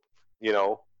 You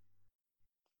know,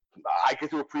 I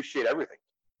get to appreciate everything.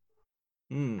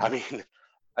 I mean,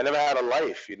 I never had a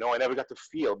life, you know. I never got to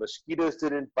feel. Mosquitoes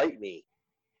didn't bite me,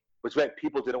 which meant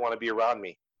people didn't want to be around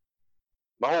me.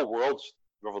 My whole world's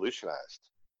revolutionized.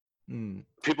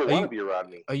 People want to be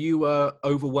around me. Are you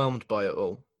overwhelmed by it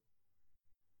all?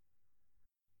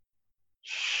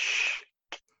 Shh.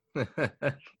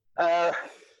 Yeah,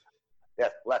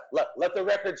 let the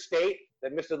record state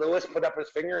that Mr. Lewis put up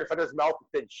his finger in front of his mouth and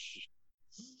said, shh.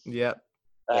 Yeah.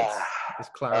 Let's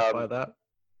clarify that.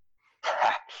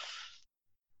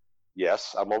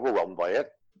 Yes, I'm overwhelmed by it.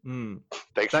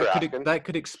 Thanks for asking. That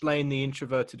could explain the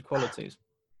introverted qualities.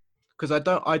 Because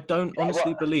I don't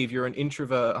honestly believe you're an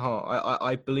introvert at heart.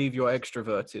 I believe you're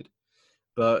extroverted.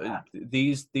 But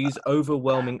these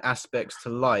overwhelming aspects to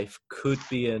life could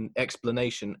be an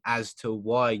explanation as to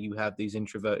why you have these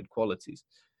introverted qualities.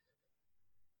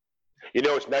 You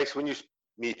know, it's nice when you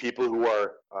meet people who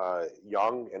are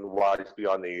young and wise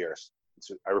beyond their years.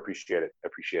 I appreciate it.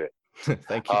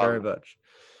 Thank you very much.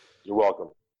 You're welcome.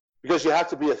 Because you have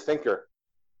to be a thinker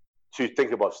to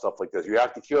think about stuff like this. You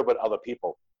have to care about other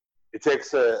people. It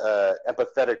takes a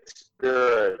empathetic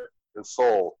spirit and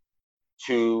soul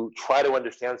to try to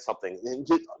understand something,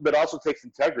 but also takes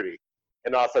integrity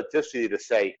and authenticity to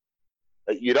say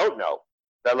that you don't know,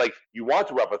 that like you want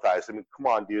to empathize. I mean, come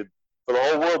on, dude. For the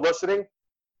whole world listening,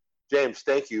 James,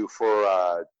 thank you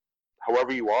for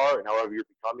however you are and however you're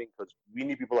becoming, because we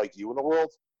need people like you in the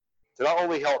world to not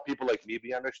only help people like me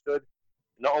be understood,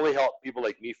 not only help people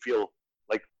like me feel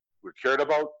like we're cared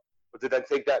about, but to then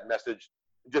take that message,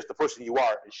 just the person you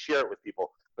are, and share it with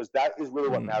people, because that is really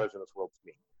what matters in this world to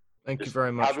me. Thank you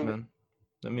very much, man.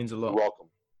 That means a lot. You're welcome.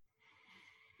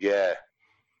 Yeah.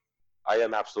 I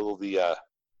am absolutely a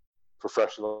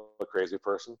professional crazy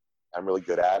person. I'm really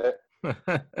good at it.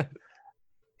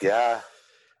 Yeah.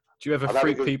 Do you ever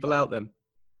freak people out then?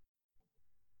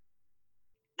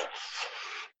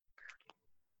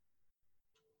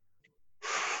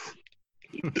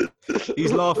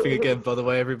 He's laughing again, by the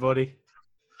way, everybody.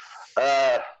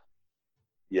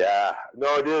 Yeah.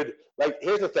 No, dude. Like,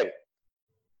 here's the thing.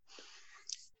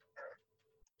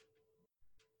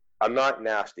 I'm not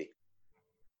nasty.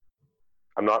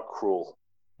 I'm not cruel.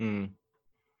 I'm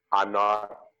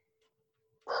not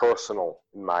personal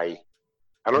in my...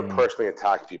 I don't personally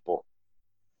attack people.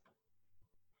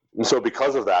 And so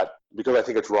because of that, because I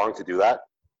think it's wrong to do that,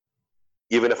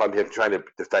 even if I'm trying to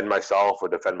defend myself or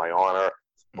defend my honor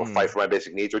or fight for my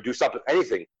basic needs or do something,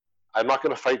 anything, I'm not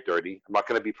going to fight dirty. I'm not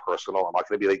going to be personal. I'm not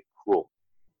going to be like cruel.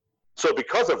 So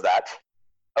because of that,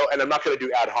 and I'm not going to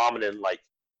do ad hominem like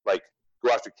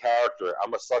go after character.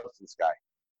 I'm a substance guy.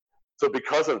 So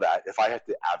because of that, if I have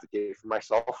to advocate for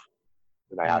myself,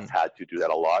 and I have had to do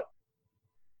that a lot,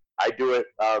 I do it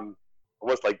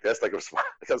almost like this, like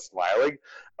I'm smiling.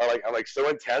 I'm like so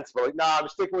intense, but like, nah, I'm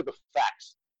sticking with the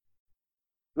facts.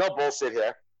 No bullshit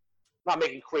here. I'm not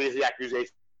making crazy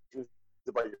accusations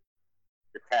about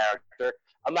your character.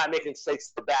 I'm not making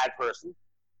Sykes a bad person.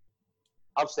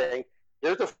 I'm saying,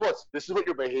 here's the foots. This is what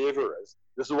your behavior is.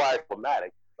 This is why it's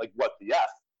problematic. Like, what the F?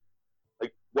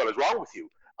 Like, what is wrong with you?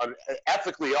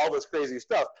 Ethically, all this crazy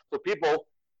stuff. So people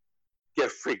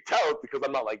get freaked out because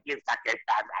I'm not like, you fucking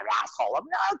asshole. I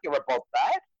don't care about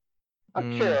that. I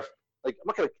don't care if, like,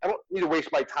 I don't need to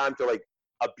waste my time to, like,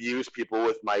 abuse people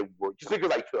with my work just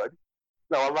because I could.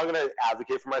 No, I'm not going to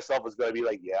advocate for myself. It's going to be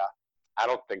like, yeah, I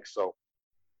don't think so.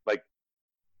 Like,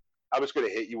 I'm just going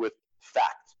to hit you with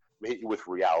fact. I'm going to hit you with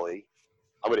reality.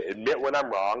 I'm going to admit when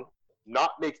I'm wrong,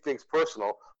 not make things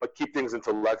personal, but keep things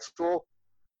intellectual.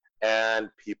 And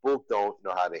people don't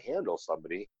know how to handle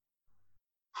somebody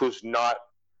who's not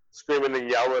screaming and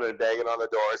yelling and banging on the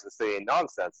doors and saying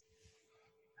nonsense.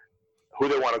 who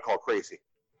they want to call crazy,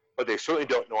 but they certainly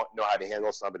don't know how to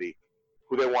handle somebody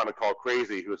who they want to call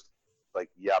crazy, who's like,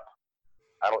 yep,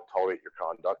 I don't tolerate your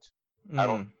conduct. I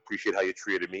don't appreciate how you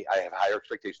treated me. I have higher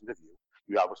expectations of you.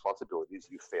 You have responsibilities.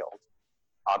 You failed.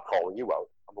 I'm calling you out.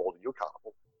 I'm holding you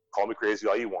accountable. Call me crazy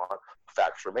all you want.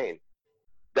 Facts remain.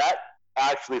 That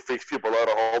actually freaks people out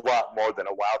a whole lot more than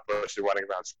a wild person running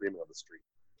around screaming on the street.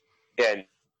 And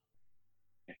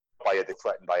by it, they're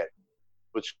threatened by it,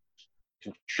 which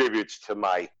contributes to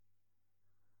my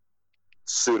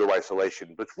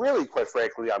pseudo-isolation. But really, quite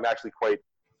frankly, I'm actually quite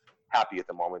happy at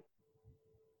the moment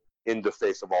in the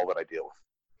face of all that I deal with.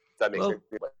 That makes sense.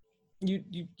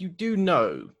 You do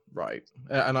know, right?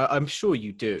 And I'm sure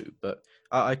you do, but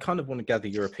I kind of want to gather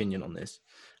your opinion on this.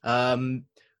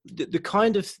 The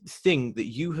kind of thing that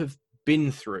you have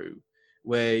been through,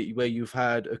 where you've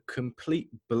had a complete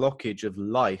blockage of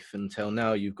life until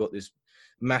now, you've got this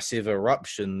massive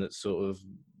eruption that's sort of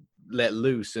let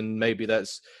loose, and maybe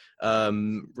that's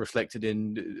reflected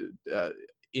in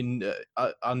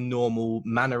unnormal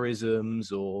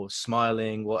mannerisms or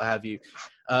smiling, what have you.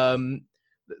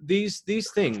 These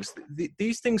things.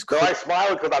 No, I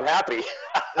smile because I'm happy.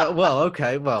 Well,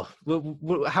 okay. Well,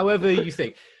 however you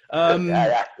think.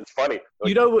 Yeah, it's funny.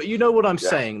 You know what I'm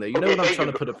saying, though. You know what I'm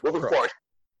trying to put across.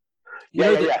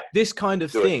 This kind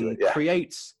of thing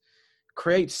creates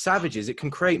savages. It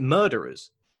can create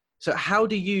murderers. So how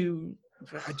do you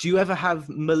ever have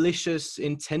malicious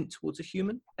intent towards a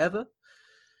human ever?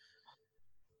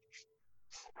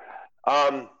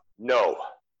 No.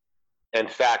 In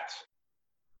fact,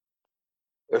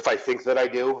 if I think that I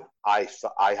do, I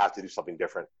have to do something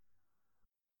different.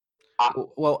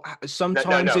 Well,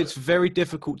 sometimes it's very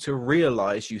difficult to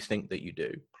realize you think that you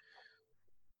do.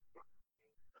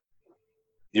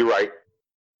 You're right.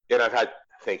 And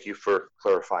thank you for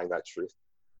clarifying that truth.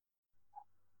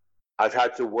 I've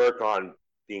had to work on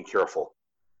being careful.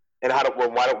 And how do I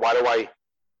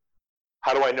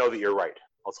know that you're right?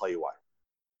 I'll tell you why.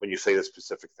 When you say this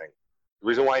specific thing. The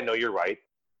reason why I know you're right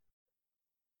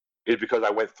is because I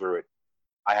went through it.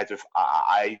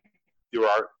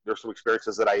 There's some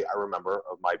experiences that I remember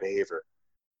of my behavior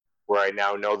where I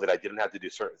now know that I didn't have to do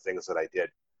certain things that I did.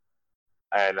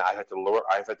 And I had to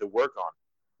work on,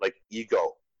 like,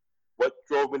 ego. What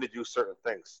drove me to do certain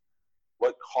things?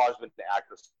 What caused me to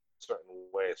act in certain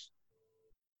ways?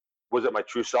 Was it my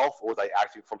true self, or was I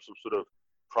acting from some sort of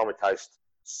traumatized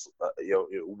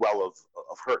well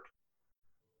of hurt?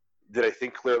 Did I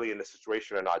think clearly in the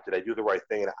situation or not? Did I do the right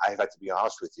thing? And I have to be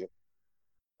honest with you.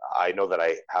 I know that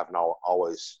I have I've not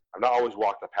always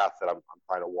walked the path that I'm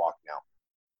trying to walk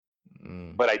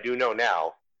now. But I do know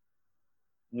now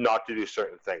not to do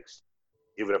certain things,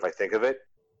 even if I think of it.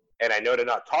 And I know to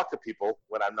not talk to people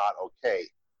when I'm not okay,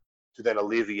 to then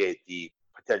alleviate the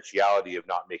potentiality of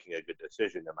not making a good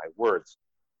decision in my words.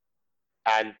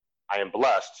 And I am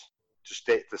blessed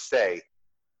to say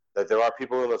that there are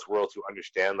people in this world who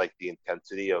understand, like, the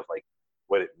intensity of, like,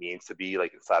 what it means to be,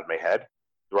 like, inside my head.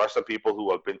 There are some people who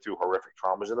have been through horrific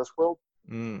traumas in this world.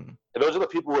 And those are the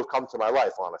people who have come to my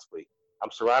life, honestly.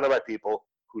 I'm surrounded by people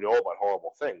who know about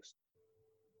horrible things.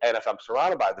 And if I'm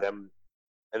surrounded by them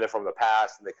and they're from the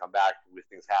past and they come back when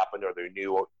things happen, or they're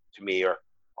new to me, or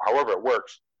however it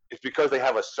works, it's because they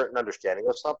have a certain understanding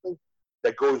of something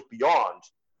that goes beyond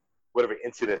whatever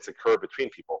incidents occur between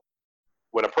people.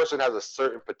 When a person has a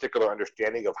certain particular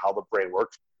understanding of how the brain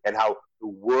works and how the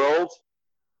world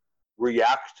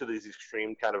reacts to these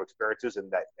extreme kind of experiences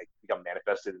and that become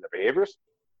manifested in their behaviors,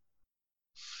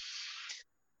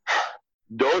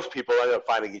 those people end up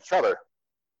finding each other.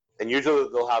 And usually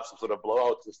they'll have some sort of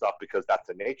blowouts and stuff because that's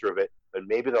the nature of it, but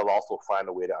maybe they'll also find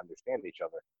a way to understand each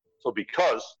other. So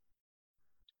because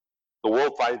the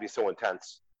world finds me so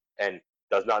intense and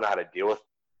does not know how to deal with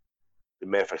the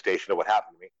manifestation of what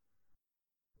happened to me,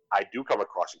 I do come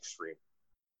across extreme.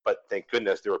 But thank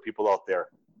goodness there are people out there.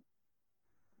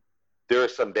 There are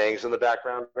some bangs in the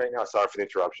background right now. Sorry for the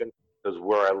interruption. Because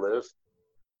where I live,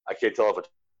 I can't tell if it's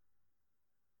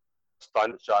a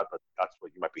gunshot, but that's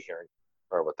what you might be hearing.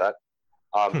 Sorry about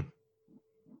that.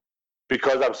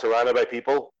 Because I'm surrounded by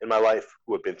people in my life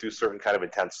who have been through certain kind of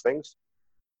intense things,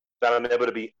 that I'm able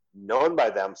to be known by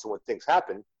them. So when things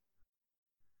happen,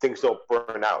 things don't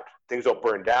burn out. Things don't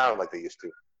burn down like they used to,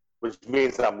 which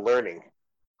means I'm learning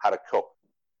how to cope.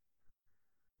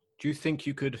 Do you think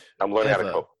you could I'm learning how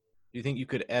to cope. Do you think you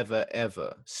could ever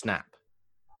snap? Do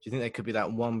you think there could be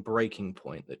that one breaking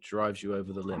point that drives you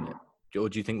over the limit? Or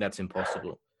do you think that's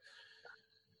impossible?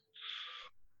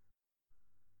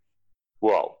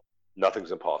 Well,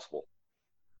 nothing's impossible.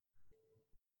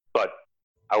 But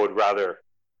I'd rather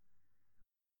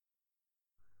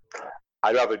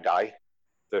die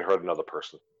that hurt another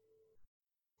person.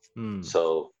 Hmm.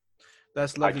 So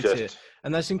That's lovely to hear,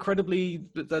 and that's incredibly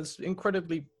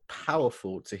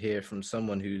powerful to hear from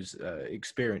someone who's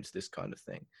experienced this kind of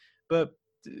thing. But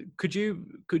could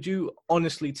you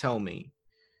honestly tell me,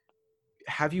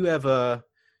 have you ever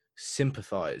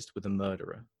sympathized with a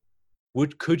murderer?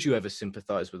 Could you ever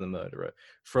sympathize with a murderer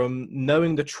from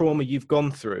knowing the trauma you've gone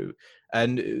through?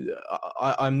 And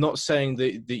I'm not saying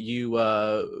that you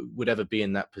would ever be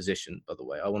in that position, by the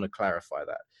way. I want to clarify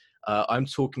that. I'm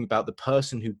talking about the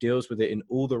person who deals with it in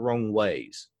all the wrong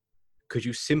ways. Could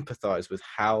you sympathize with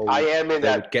how they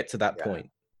would get to that point?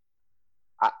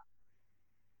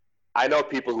 I know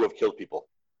people who have killed people.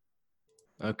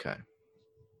 Okay.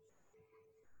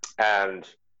 And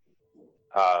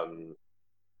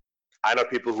I know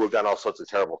people who have done all sorts of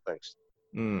terrible things.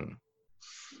 Mm.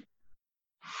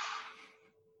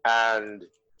 And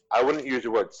I wouldn't use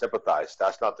the word sympathize.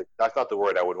 That's not the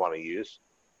word I would want to use.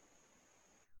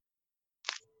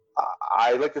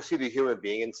 I like to see the human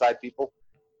being inside people.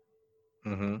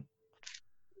 Mm-hmm.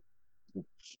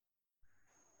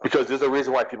 Because there's a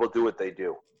reason why people do what they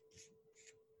do.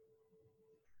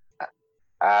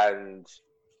 And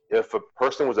if a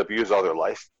person was abused all their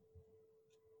life,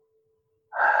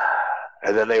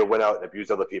 and then they went out and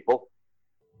abused other people,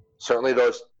 certainly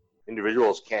those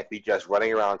individuals can't be just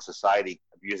running around society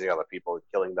abusing other people,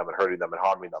 killing them and hurting them and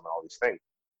harming them and all these things.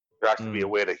 There has to be a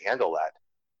way to handle that.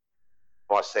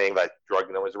 I'm not saying that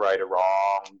drugging them is right or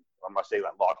wrong. I'm not saying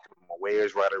that locking them away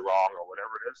is right or wrong or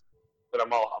whatever it is. But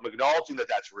I'm acknowledging that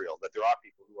that's real, that there are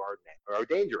people who are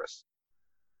dangerous.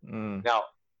 Mm. Now,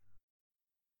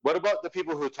 what about the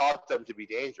people who taught them to be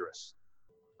dangerous?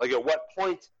 Like, at what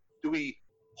point do we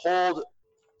hold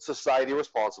society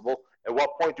responsible? At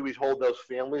what point do we hold those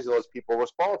families and those people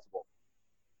responsible?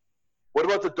 What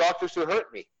about the doctors who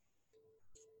hurt me?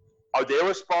 Are they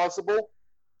responsible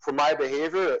for my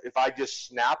behavior if I just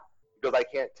snap because I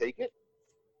can't take it?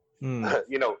 Mm.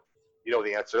 You know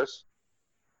the answer is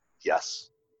yes.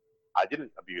 I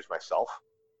didn't abuse myself,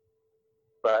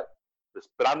 but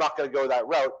I'm not going to go that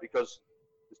route because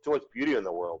there's too much beauty in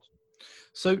the world.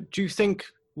 So do you think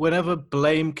whenever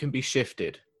blame can be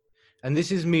shifted, and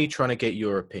this is me trying to get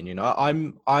your opinion,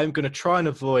 I'm going to try and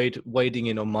avoid wading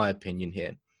in on my opinion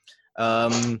here.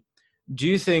 Do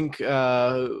you think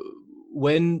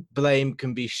when blame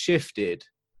can be shifted,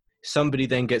 somebody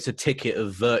then gets a ticket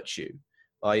of virtue,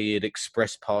 i.e. it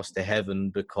expressed past to heaven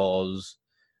because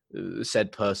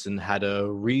said person had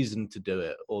a reason to do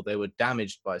it, or they were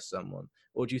damaged by someone?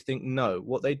 Or do you think, no,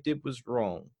 what they did was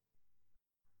wrong?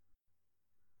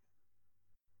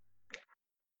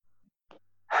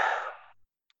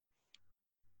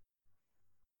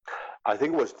 I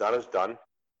think what's done is done,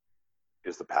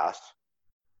 is the past.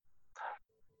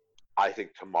 I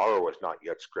think tomorrow is not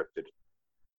yet scripted.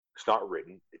 It's not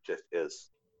written. It just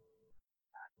is.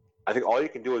 I think all you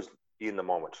can do is be in the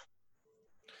moment.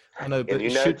 I know, but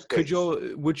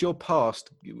would your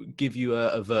past give you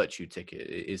a virtue ticket?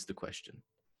 Is the question.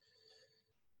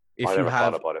 I never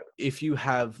thought about it. If you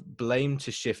have blame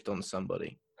to shift on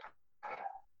somebody,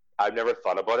 I've never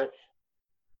thought about it,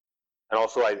 and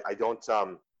also I don't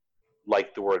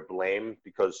like the word blame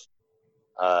because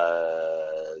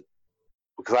I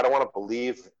don't want to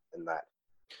believe in that.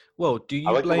 Well, do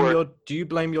you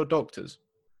blame your doctors?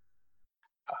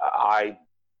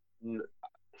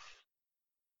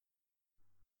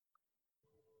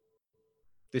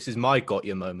 This is my got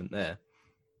you moment there.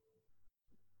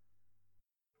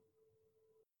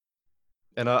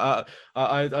 And I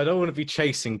don't want to be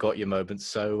chasing got you moments,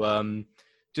 so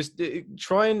just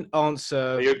try and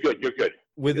answer. You're good.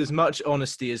 With as much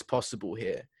honesty as possible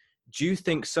here. Do you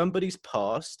think somebody's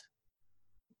past,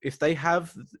 if they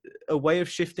have a way of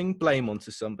shifting blame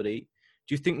onto somebody,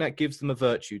 do you think that gives them a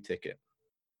virtue ticket?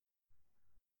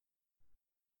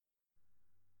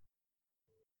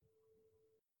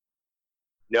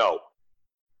 No.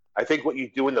 I think what you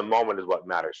do in the moment is what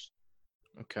matters.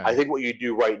 Okay. I think what you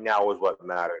do right now is what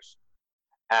matters.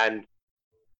 And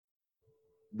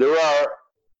there are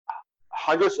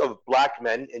hundreds of black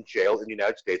men in jail in the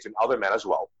United States, and other men as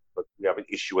well, but we have an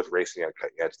issue with race in the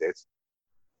United States,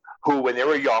 who, when they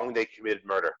were young, they committed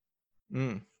murder.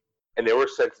 Mm. And they were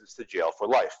sentenced to jail for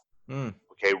life. Mm.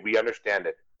 Okay, we understand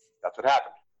it. That's what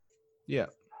happened. Yeah.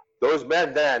 Those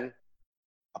men then,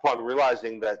 upon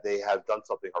realizing that they have done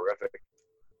something horrific,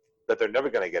 that they're never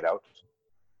going to get out,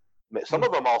 some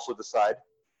of them also decide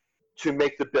to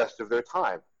make the best of their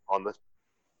time on the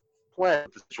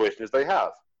planet, the situation as they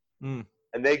have. Mm.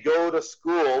 And they go to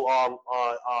school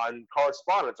on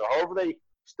correspondence, or however they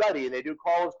study, and they do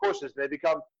college courses, and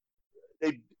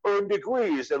they earn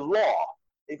degrees in law,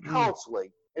 in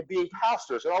counseling, and being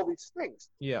pastors and all these things.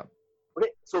 Yeah.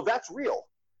 Right? So that's real.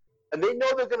 And they know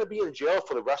they're going to be in jail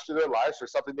for the rest of their lives for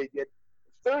something they did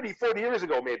 30, 40 years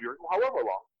ago, maybe, or however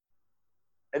long.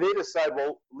 And they decide,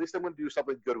 well, at least I'm going to do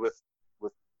something good with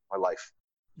my life.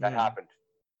 That happened.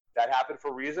 That happened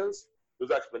for reasons.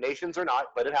 Those explanations are not,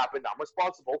 but it happened. I'm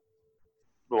responsible.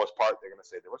 For the most part, they're going to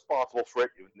say they're responsible for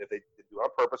it, even if they do it on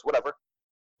purpose, whatever.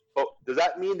 But does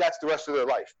that mean that's the rest of their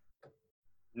life?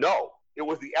 No. It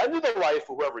was the end of their life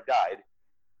for whoever died,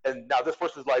 and now this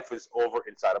person's life is over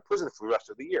inside a prison for the rest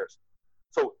of the years.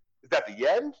 So is that the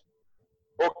end?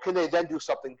 Or can they then do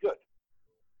something good?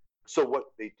 So what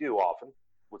they do often,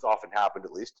 what's often happened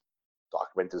at least,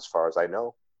 documented as far as I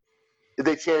know, is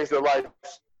they change their lives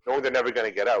knowing they're never going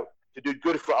to get out to do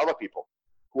good for other people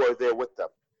who are there with them.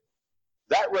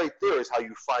 That right there is how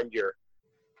you find you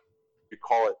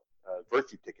call it a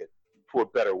virtue ticket to a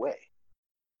better way.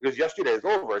 Because yesterday is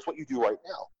over. It's what you do right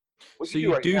now. So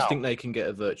you do think they can get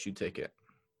a virtue ticket?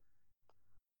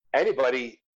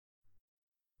 Anybody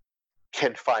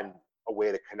can find a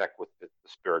way to connect with the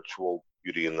spiritual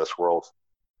beauty in this world.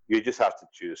 You just have to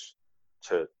choose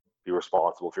to be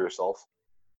responsible for yourself,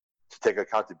 to take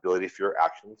accountability for your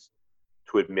actions,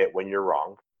 to admit when you're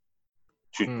wrong,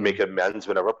 to make amends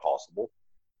whenever possible.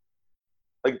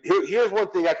 Like here's one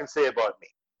thing I can say about me.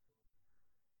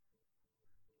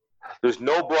 There's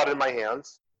no blood in my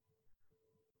hands.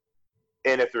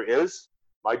 And if there is,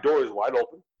 my door is wide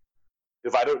open.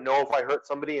 If I don't know if I hurt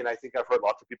somebody, and I think I've hurt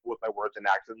lots of people with my words and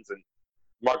actions, and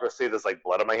I'm not going to say there's like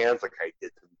blood on my hands, like I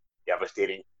did some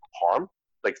devastating harm.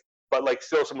 But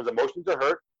still someone's emotions are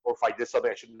hurt, or if I did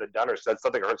something I shouldn't have done or said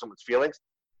something or hurt someone's feelings,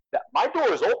 that my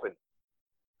door is open.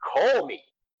 Call me.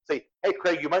 Say, hey,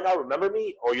 Craig, you might not remember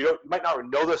me, or you might not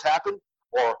know this happened,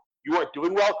 or you weren't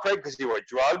doing well, Craig, because you were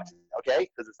drugged, okay,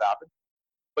 because this happened.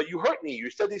 But you hurt me. You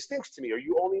said these things to me, or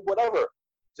you owe me whatever.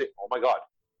 Say, oh my God,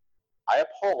 I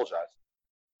apologize.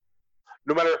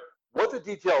 No matter what the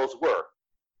details were,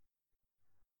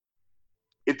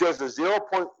 if there's a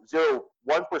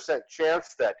 0.01%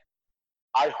 chance that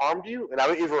I harmed you and I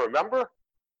don't even remember,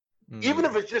 even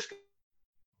if it's just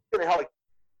going to help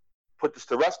put this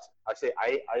to rest, I say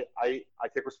I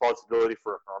take responsibility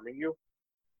for harming you.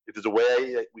 If there's a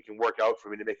way that we can work out for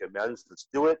me to make amends, let's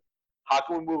do it. How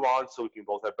can we move on so we can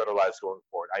both have better lives going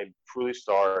forward? I am truly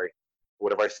sorry for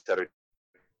whatever I said or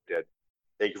did.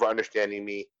 Thank you for understanding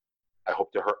me. I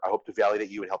hope to validate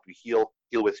you and help you heal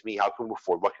with me. How can we move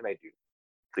forward? What can I do?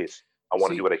 Please, I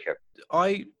want to do what I can.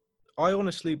 I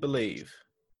honestly believe.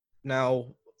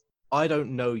 Now, I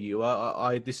don't know you.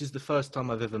 I this is the first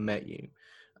time I've ever met you.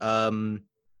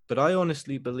 But I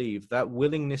honestly believe that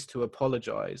willingness to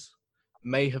apologize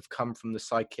may have come from the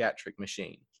psychiatric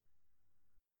machine.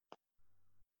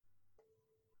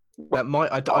 That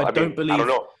might. I don't believe. I don't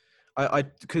know.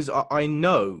 Because I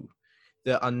know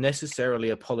that unnecessarily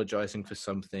apologizing for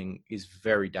something is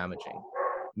very damaging.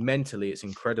 Mentally, it's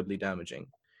incredibly damaging.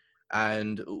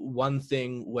 And one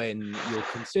thing, when you're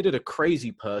considered a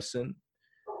crazy person,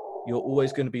 you're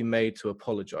always going to be made to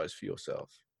apologize for yourself.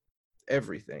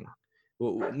 Everything.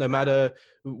 No matter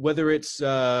whether it's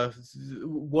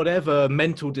whatever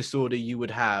mental disorder you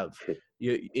would have,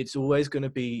 it's always going to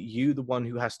be you, the one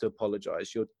who has to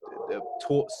apologize. You're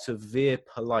taught severe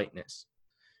politeness.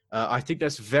 I think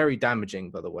that's very damaging,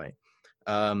 by the way.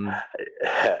 I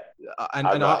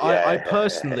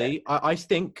personally, I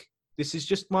think, this is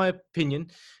just my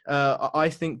opinion, I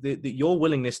think that your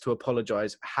willingness to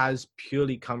apologize has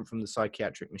purely come from the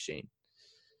psychiatric machine.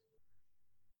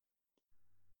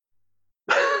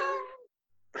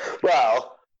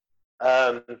 Well,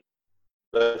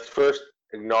 let's first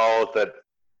acknowledge that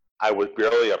I was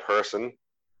barely a person.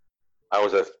 I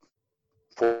was a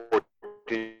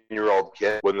 14-year-old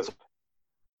kid when this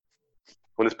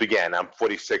began. I'm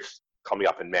 46, coming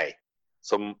up in May.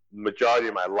 So majority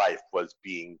of my life was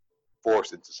being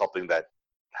forced into something that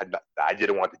I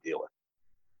didn't want to deal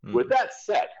with. With that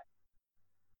said,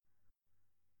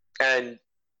 and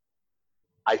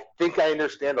I think I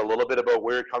understand a little bit about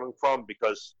where you're coming from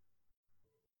because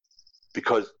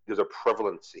there's a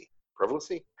prevalency.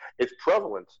 Prevalency? It's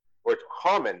prevalent, or it's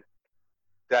common,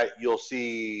 that you'll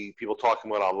see people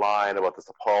talking about online about this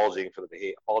apologizing for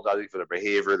their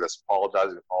behavior, this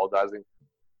apologizing.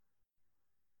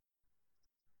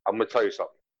 I'm going to tell you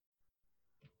something.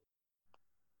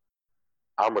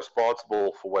 I'm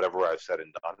responsible for whatever I've said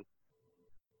and done,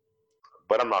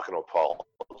 but I'm not going to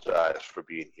apologize for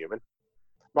being human.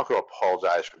 I'm not going to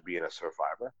apologize for being a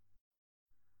survivor.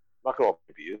 I'm not going to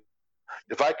abuse.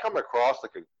 If I come across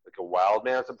like a wild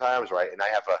man sometimes, right, and I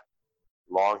have a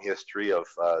long history of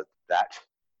that,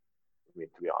 I mean,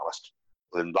 to be honest,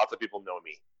 And lots of people know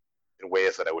me in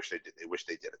ways that I wish they did. They wish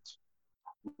they didn't.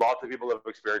 Lots of people have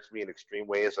experienced me in extreme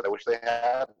ways that I wish they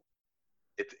had.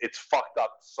 It's fucked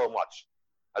up so much.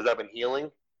 As I've been healing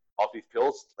off these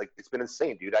pills, like it's been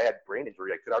insane, dude. I had brain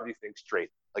injury. I could hardly think straight.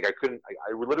 Like I couldn't.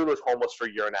 I literally was homeless for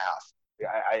a year and a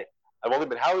half. I've only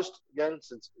been housed again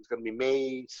since it's going to be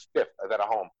May 5th. I've had a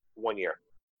home for 1 year.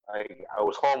 I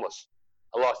was homeless.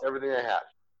 I lost everything I had.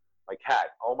 My cat,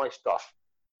 all my stuff.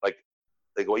 Like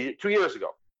 2 years ago,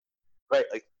 right?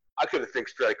 Like I couldn't think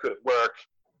straight. I couldn't work.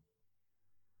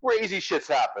 Crazy shits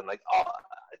happen. Like,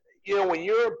 when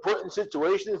you're put in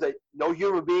situations that no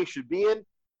human being should be in,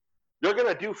 you're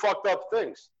gonna do fucked up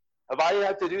things. Have I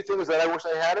had to do things that I wish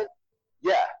I hadn't?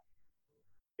 Yeah.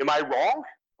 Am I wrong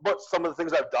about some of the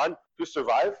things I've done to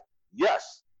survive?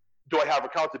 Yes. Do I have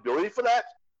accountability for that?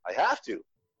 I have to.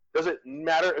 Does it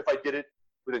matter if I did it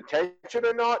with intention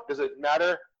or not? Does it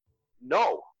matter?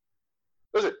 No.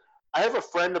 Listen, I have a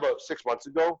friend about 6 months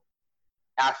ago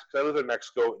asked, because I live in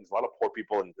Mexico and there's a lot of poor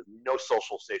people and there's no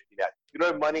social safety net. You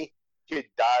don't have money, kid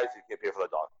dies, you can't pay for the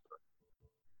doctor.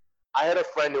 I had a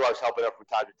friend who I was helping out from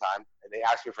time to time, and they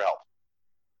asked me for help.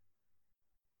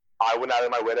 I went out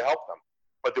of my way to help them,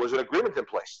 but there was an agreement in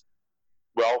place.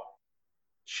 Well,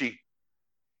 she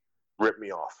ripped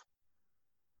me off.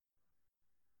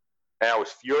 And I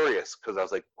was furious because I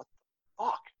was like, what the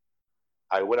fuck?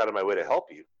 I went out of my way to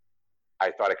help you.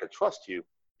 I thought I could trust you.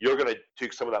 You're going to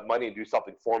take some of that money and do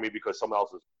something for me because someone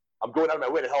else is, I'm going out of my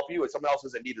way to help you and someone else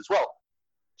is in need as well.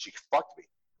 She fucked me.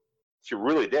 She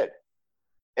really did.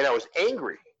 And I was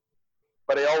angry,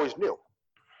 but I always knew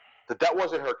that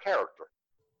wasn't her character.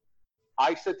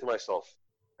 I said to myself,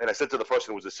 and I said to the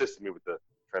person who was assisting me with the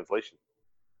translation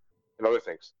and other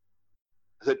things,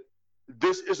 I said,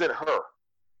 this isn't her.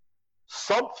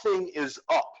 Something is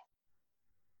up.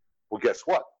 Well, guess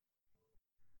what?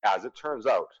 As it turns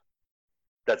out,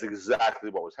 that's exactly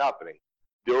what was happening.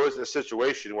 There was a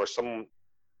situation where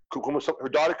her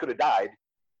daughter could have died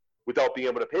without being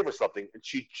able to pay for something, and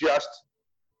she just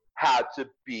had to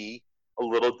be a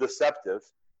little deceptive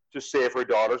to save her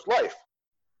daughter's life.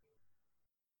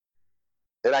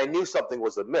 And I knew something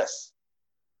was amiss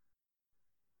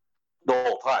the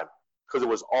whole time because it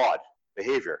was odd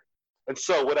behavior. And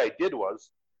so what I did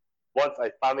was, once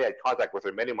I finally had contact with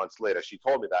her many months later, she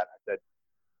told me that. I said,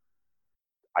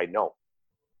 I know.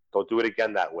 Don't do it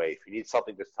again that way. If you need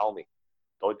something, just tell me.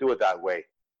 Don't do it that way.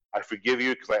 I forgive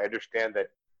you because I understand that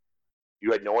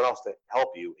you had no one else to help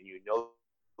you, and you know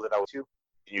that I was you,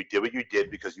 and you did what you did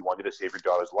because you wanted to save your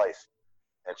daughter's life.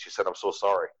 And she said, I'm so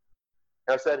sorry.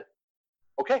 And I said,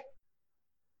 okay.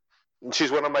 And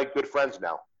she's one of my good friends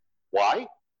now. Why?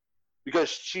 Because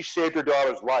she saved her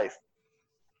daughter's life.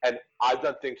 And I've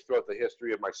done things throughout the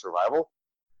history of my survival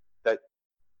that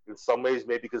in some ways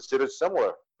may be considered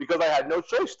similar because I had no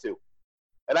choice to.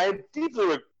 And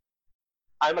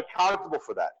I'm accountable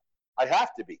for that. I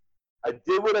have to be. I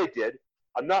did what I did.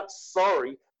 I'm not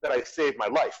sorry that I saved my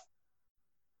life.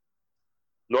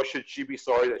 Nor should she be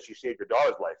sorry that she saved her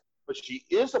daughter's life. But she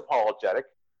is apologetic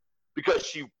because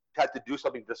she had to do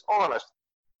something dishonest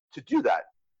to do that.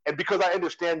 And because I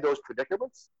understand those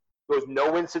predicaments, those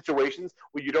no-win situations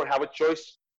where you don't have a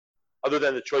choice other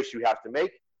than the choice you have to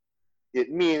make,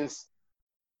 it means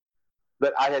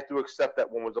that I had to accept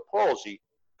that woman's apology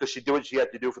because she did what she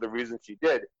had to do for the reason she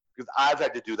did, because I've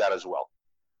had to do that as well.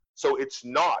 So it's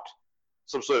not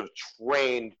some sort of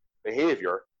trained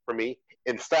behavior for me.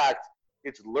 In fact,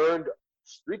 it's learned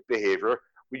street behavior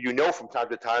where you know from time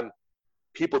to time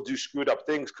people do screwed up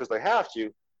things because they have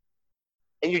to,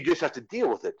 and you just have to deal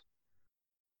with it.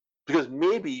 Because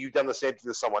maybe you've done the same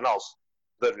thing to someone else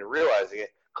without even realizing it,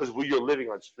 because when you're living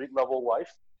on street level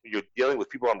life, you're dealing with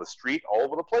people on the street all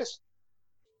over the place,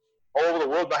 all over the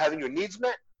world, not having your needs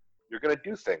met, you're going to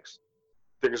do things.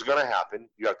 Things are going to happen.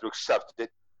 You have to accept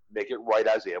it, make it right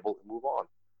as able, and move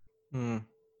on.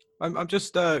 I'm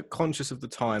just conscious of the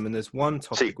time, and there's one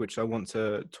topic which I want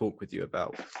to talk with you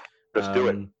about. Let's do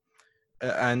it.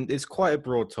 And it's quite a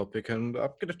broad topic, and I'm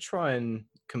going to try and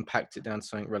compact it down to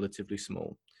something relatively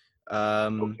small.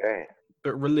 Okay.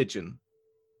 But religion.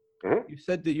 Mm-hmm. You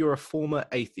said that you're a former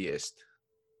atheist.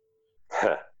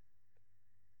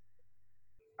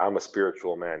 I'm a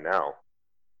spiritual man now.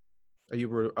 Are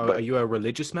you a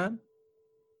religious man?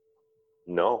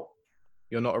 No.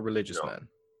 You're not a religious man?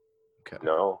 Okay.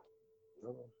 No.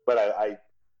 But I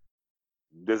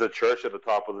there's a church at the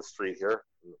top of the street here,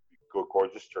 a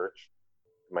gorgeous church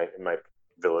in my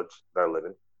village that I live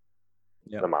in,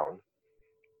 the mountain.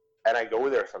 And I go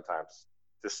there sometimes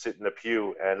to sit in the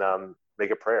pew and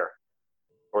make a prayer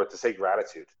or to say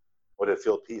gratitude or to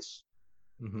feel peace.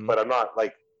 Mm-hmm. But I'm not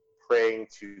like praying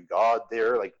to God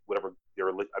there, like whatever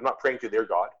I'm not praying to their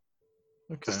God.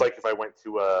 Okay. Just like if I went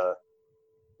to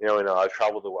I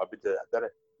traveled I've done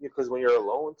it because when you're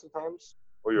alone sometimes,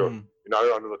 or you're not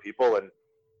around other people, and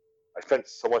I spent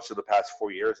so much of the past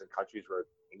 4 years in countries where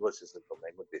English isn't the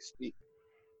language they speak.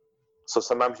 So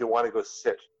sometimes you want to go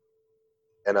sit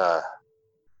in a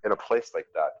place like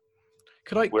that.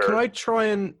 Can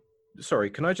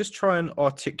I just try and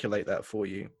articulate that for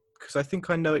you? Because I think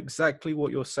I know exactly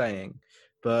what you're saying,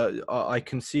 but I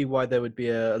can see why there would be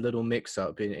a little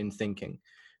mix-up in thinking.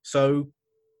 So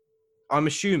I'm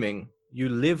assuming you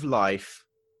live life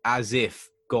as if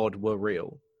God were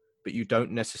real, but you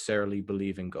don't necessarily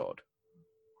believe in God.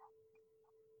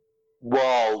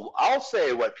 Well, I'll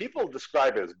say what people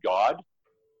describe as God,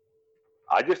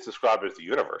 I just describe as the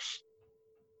universe.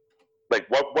 Like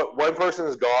what one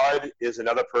person's God is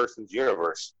another person's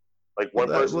universe. Like one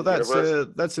person's universe.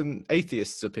 That's an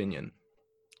atheist's opinion.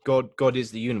 God is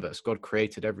the universe. God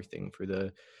created everything through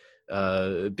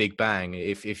the Big Bang.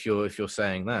 If you're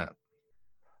saying that.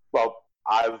 Well,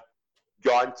 I've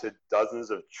gone to dozens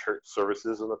of church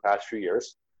services in the past few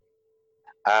years,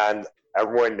 and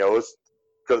everyone knows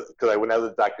because when I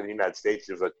lived back in the United States,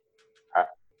 it's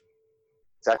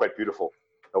quite beautiful.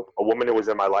 A woman who was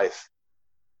in my life,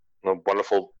 a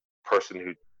wonderful person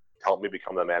who helped me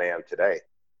become the man I am today.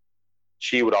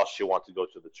 She would also want to go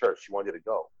to the church. She wanted to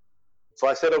go. So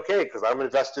I said, okay, because I'm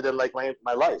invested in like my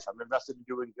life. I'm invested in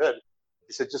doing good.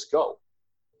 He said, just go.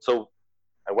 So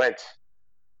I went.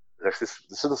 This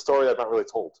is the story I've not really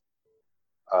told.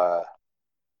 I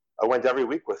went every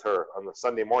week with her on the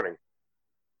Sunday morning.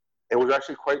 It was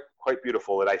actually quite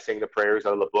beautiful, and I sang the prayers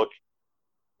out of the book.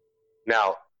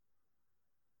 Now,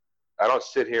 I don't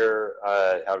sit here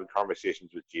having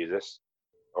conversations with Jesus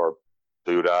or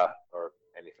Buddha or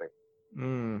anything.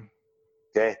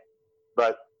 Okay?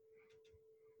 But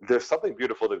there's something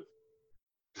beautiful to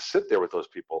sit there with those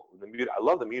people. I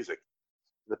love the music,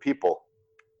 the people.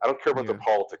 I don't care about the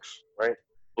politics, right?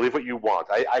 Believe what you want.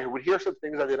 I would hear some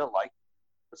things I didn't like,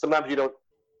 but sometimes you don't.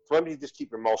 Sometimes you just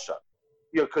keep your mouth shut.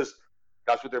 Because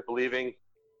that's what they're believing.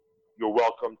 You're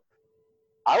welcomed.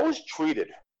 I was treated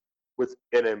with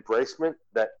an embracement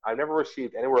that I never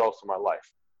received anywhere else in my life.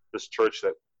 This church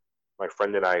that my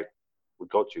friend and I would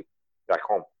go to back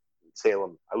home in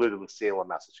Salem. I lived in Salem,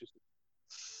 Massachusetts.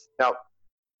 Now,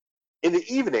 in the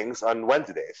evenings on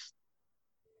Wednesdays,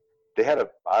 they had a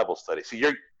Bible study. So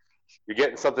you're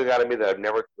getting something out of me that I've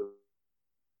never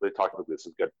really talked about. This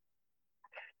is good.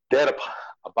 They had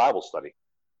a Bible study.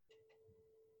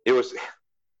 It was,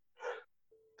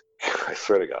 I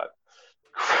swear to God,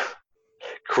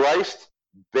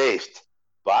 Christ-based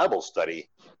Bible study,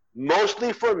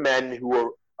 mostly for men who were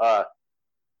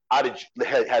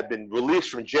had been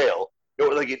released from jail. It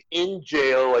was like an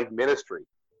in-jail like ministry.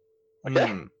 Okay? I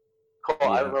don't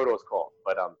know what it was called,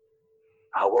 but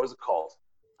what was it called?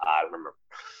 I don't remember.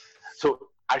 So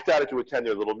I started to attend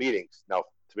their little meetings. Now,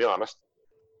 to be honest,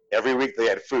 every week they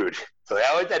had food. So they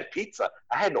always had pizza.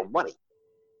 I had no money.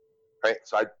 Right?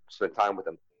 So I spent time with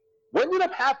them. What ended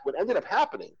up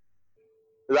happening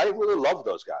is I really loved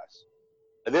those guys.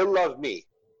 And they loved me.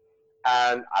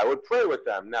 And I would pray with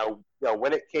them. Now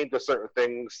when it came to certain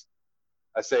things,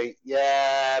 I say,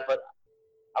 yeah, but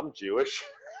I'm Jewish.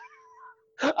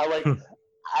 I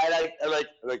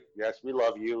like, yes, we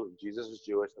love you. Jesus was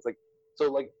Jewish. It's like,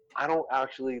 so like, I don't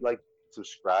actually like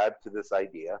subscribe to this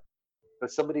idea that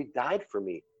somebody died for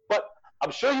me. But I'm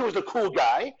sure he was a cool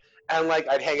guy, and like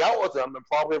I'd hang out with him and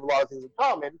probably have a lot of things in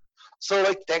common. So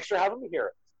like, thanks for having me here.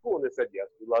 It's cool. And they said, yes,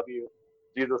 we love you.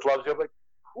 Jesus loves you. I'm like,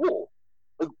 cool.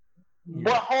 Like,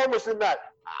 what harm was in that?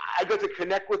 I got to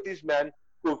connect with these men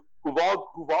who've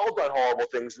all done horrible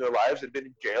things in their lives and been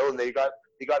in jail, and they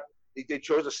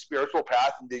chose a spiritual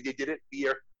path, and they didn't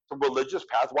fear some religious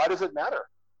path. Why does it matter?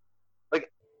 Like,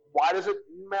 why does it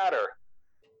matter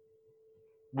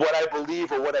what I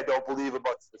believe or what I don't believe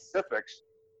about specifics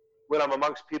when I'm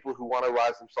amongst people who want to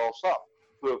rise themselves up?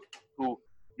 Who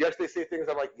yes, they say things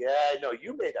I'm like, yeah, no,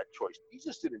 you made that choice.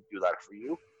 Jesus didn't do that for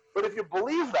you. But if you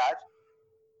believe that,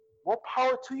 more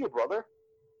power to you, brother.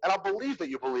 And I'll believe that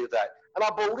you believe that. And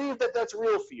I'll believe that that's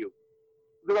real for you.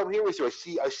 Because I'm here with you.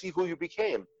 I see who you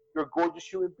became. You're a gorgeous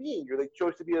human being. You're like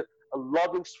chose to be a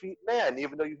loving, sweet man,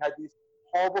 even though you had these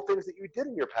horrible things that you did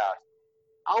in your past.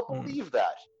 I'll believe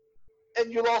that.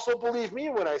 And you'll also believe me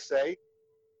when I say,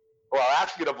 well, I'm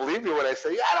actually going to believe you when I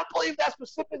say, yeah, I don't believe that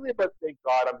specifically, but thank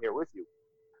God I'm here with you.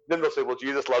 Then they'll say, well,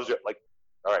 Jesus loves you. Like,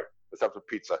 all right, let's have some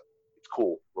pizza. It's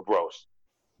cool. We're bros.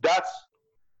 That's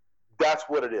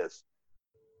what it is.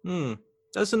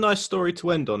 That's a nice story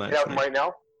to end on, actually. Right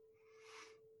now?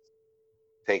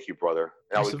 Thank you, brother.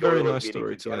 And It's a very nice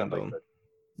story to end on.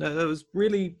 No, that was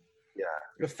really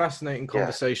a fascinating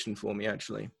conversation for me,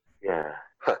 actually. Yeah.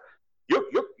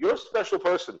 You're a special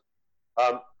person.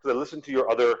 Because I listened to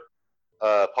your other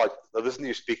podcast. I listened to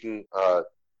you speaking to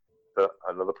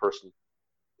another person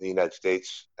in the United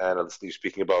States, and I listened to you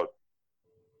speaking about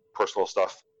personal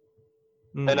stuff.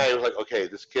 And I was like, okay,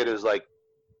 this kid is like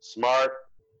smart.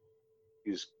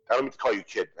 I don't mean to call you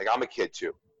kid. Like, I'm a kid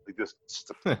too. Like, this is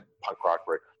a punk rock,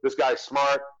 right? This guy's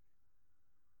smart.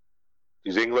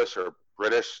 He's English or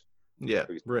British. Yeah,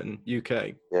 Britain,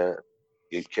 UK. Yeah,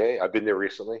 UK. I've been there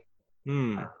recently.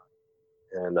 And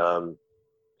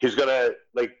he's gonna,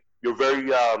 like, you're very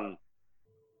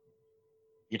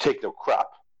you take no crap.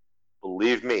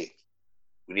 Believe me,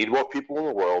 we need more people in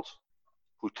the world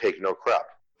who take no crap.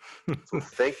 So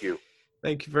thank you.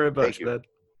 Thank you very much, man.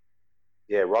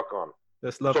 Yeah, rock on.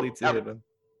 That's lovely to hear, man.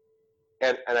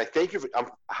 And I thank you for.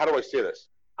 How do I say this?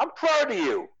 I'm proud of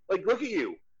you. Like, look at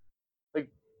you. Like,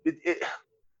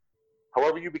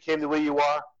 however you became the way you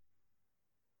are.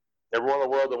 Everyone in the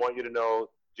world, I want you to know,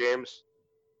 James.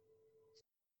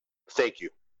 Thank you.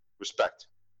 Respect.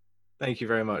 Thank you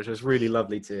very much. That's really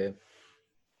lovely to hear.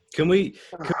 Can we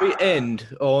end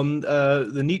on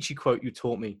the Nietzsche quote you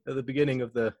taught me at the beginning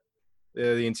of the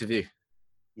interview?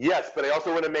 Yes, but I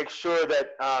also want to make sure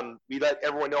that we let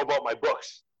everyone know about my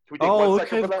books. Can we take Oh, 1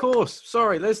 second okay, for that? of course.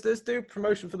 Sorry, let's do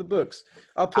promotion for the books.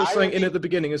 I'll put something in at the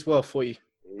beginning as well for you.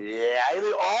 Yeah, I'm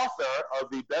the author of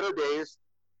the Better Days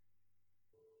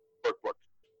workbook.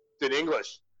 It's in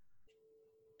English,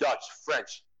 Dutch,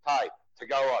 French, Thai,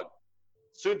 Tagalog,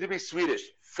 soon to be Swedish,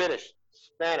 Finnish,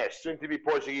 Spanish, soon to be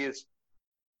Portuguese,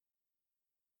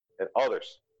 and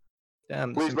others.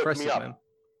 Damn, that's Please look impressive, me up. man.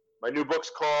 My new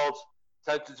book's called,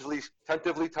 tentatively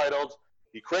titled,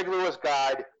 The Craig Lewis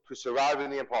Guide to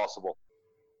Surviving the Impossible.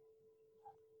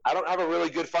 I don't have a really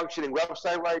good functioning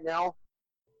website right now.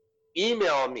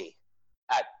 Email me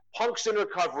at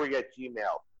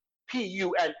punksinrecovery@gmail.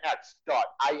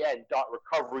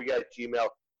 punx.in.recovery@gmail.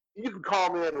 You can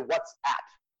call me on WhatsApp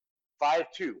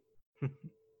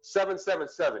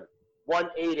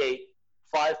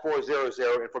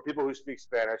 52-777-188-5400. And for people who speak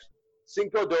Spanish,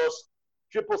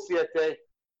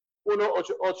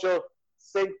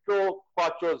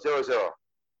 52-777-188-5400.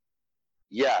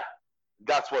 Yeah,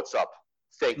 that's what's up.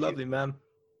 Thank you. Lovely, man.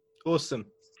 Awesome.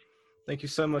 Thank you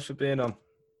so much for being on. It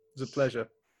was a pleasure.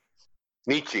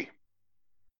 Nietzsche.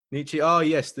 Oh,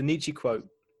 yes, the Nietzsche quote.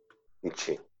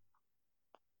 Nietzsche.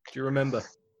 Do you remember?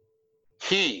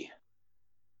 He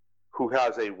who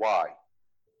has a why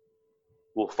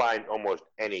will find almost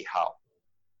any how.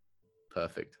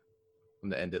 Perfect. I'm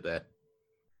going to end it there.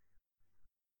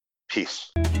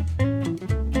 Peace.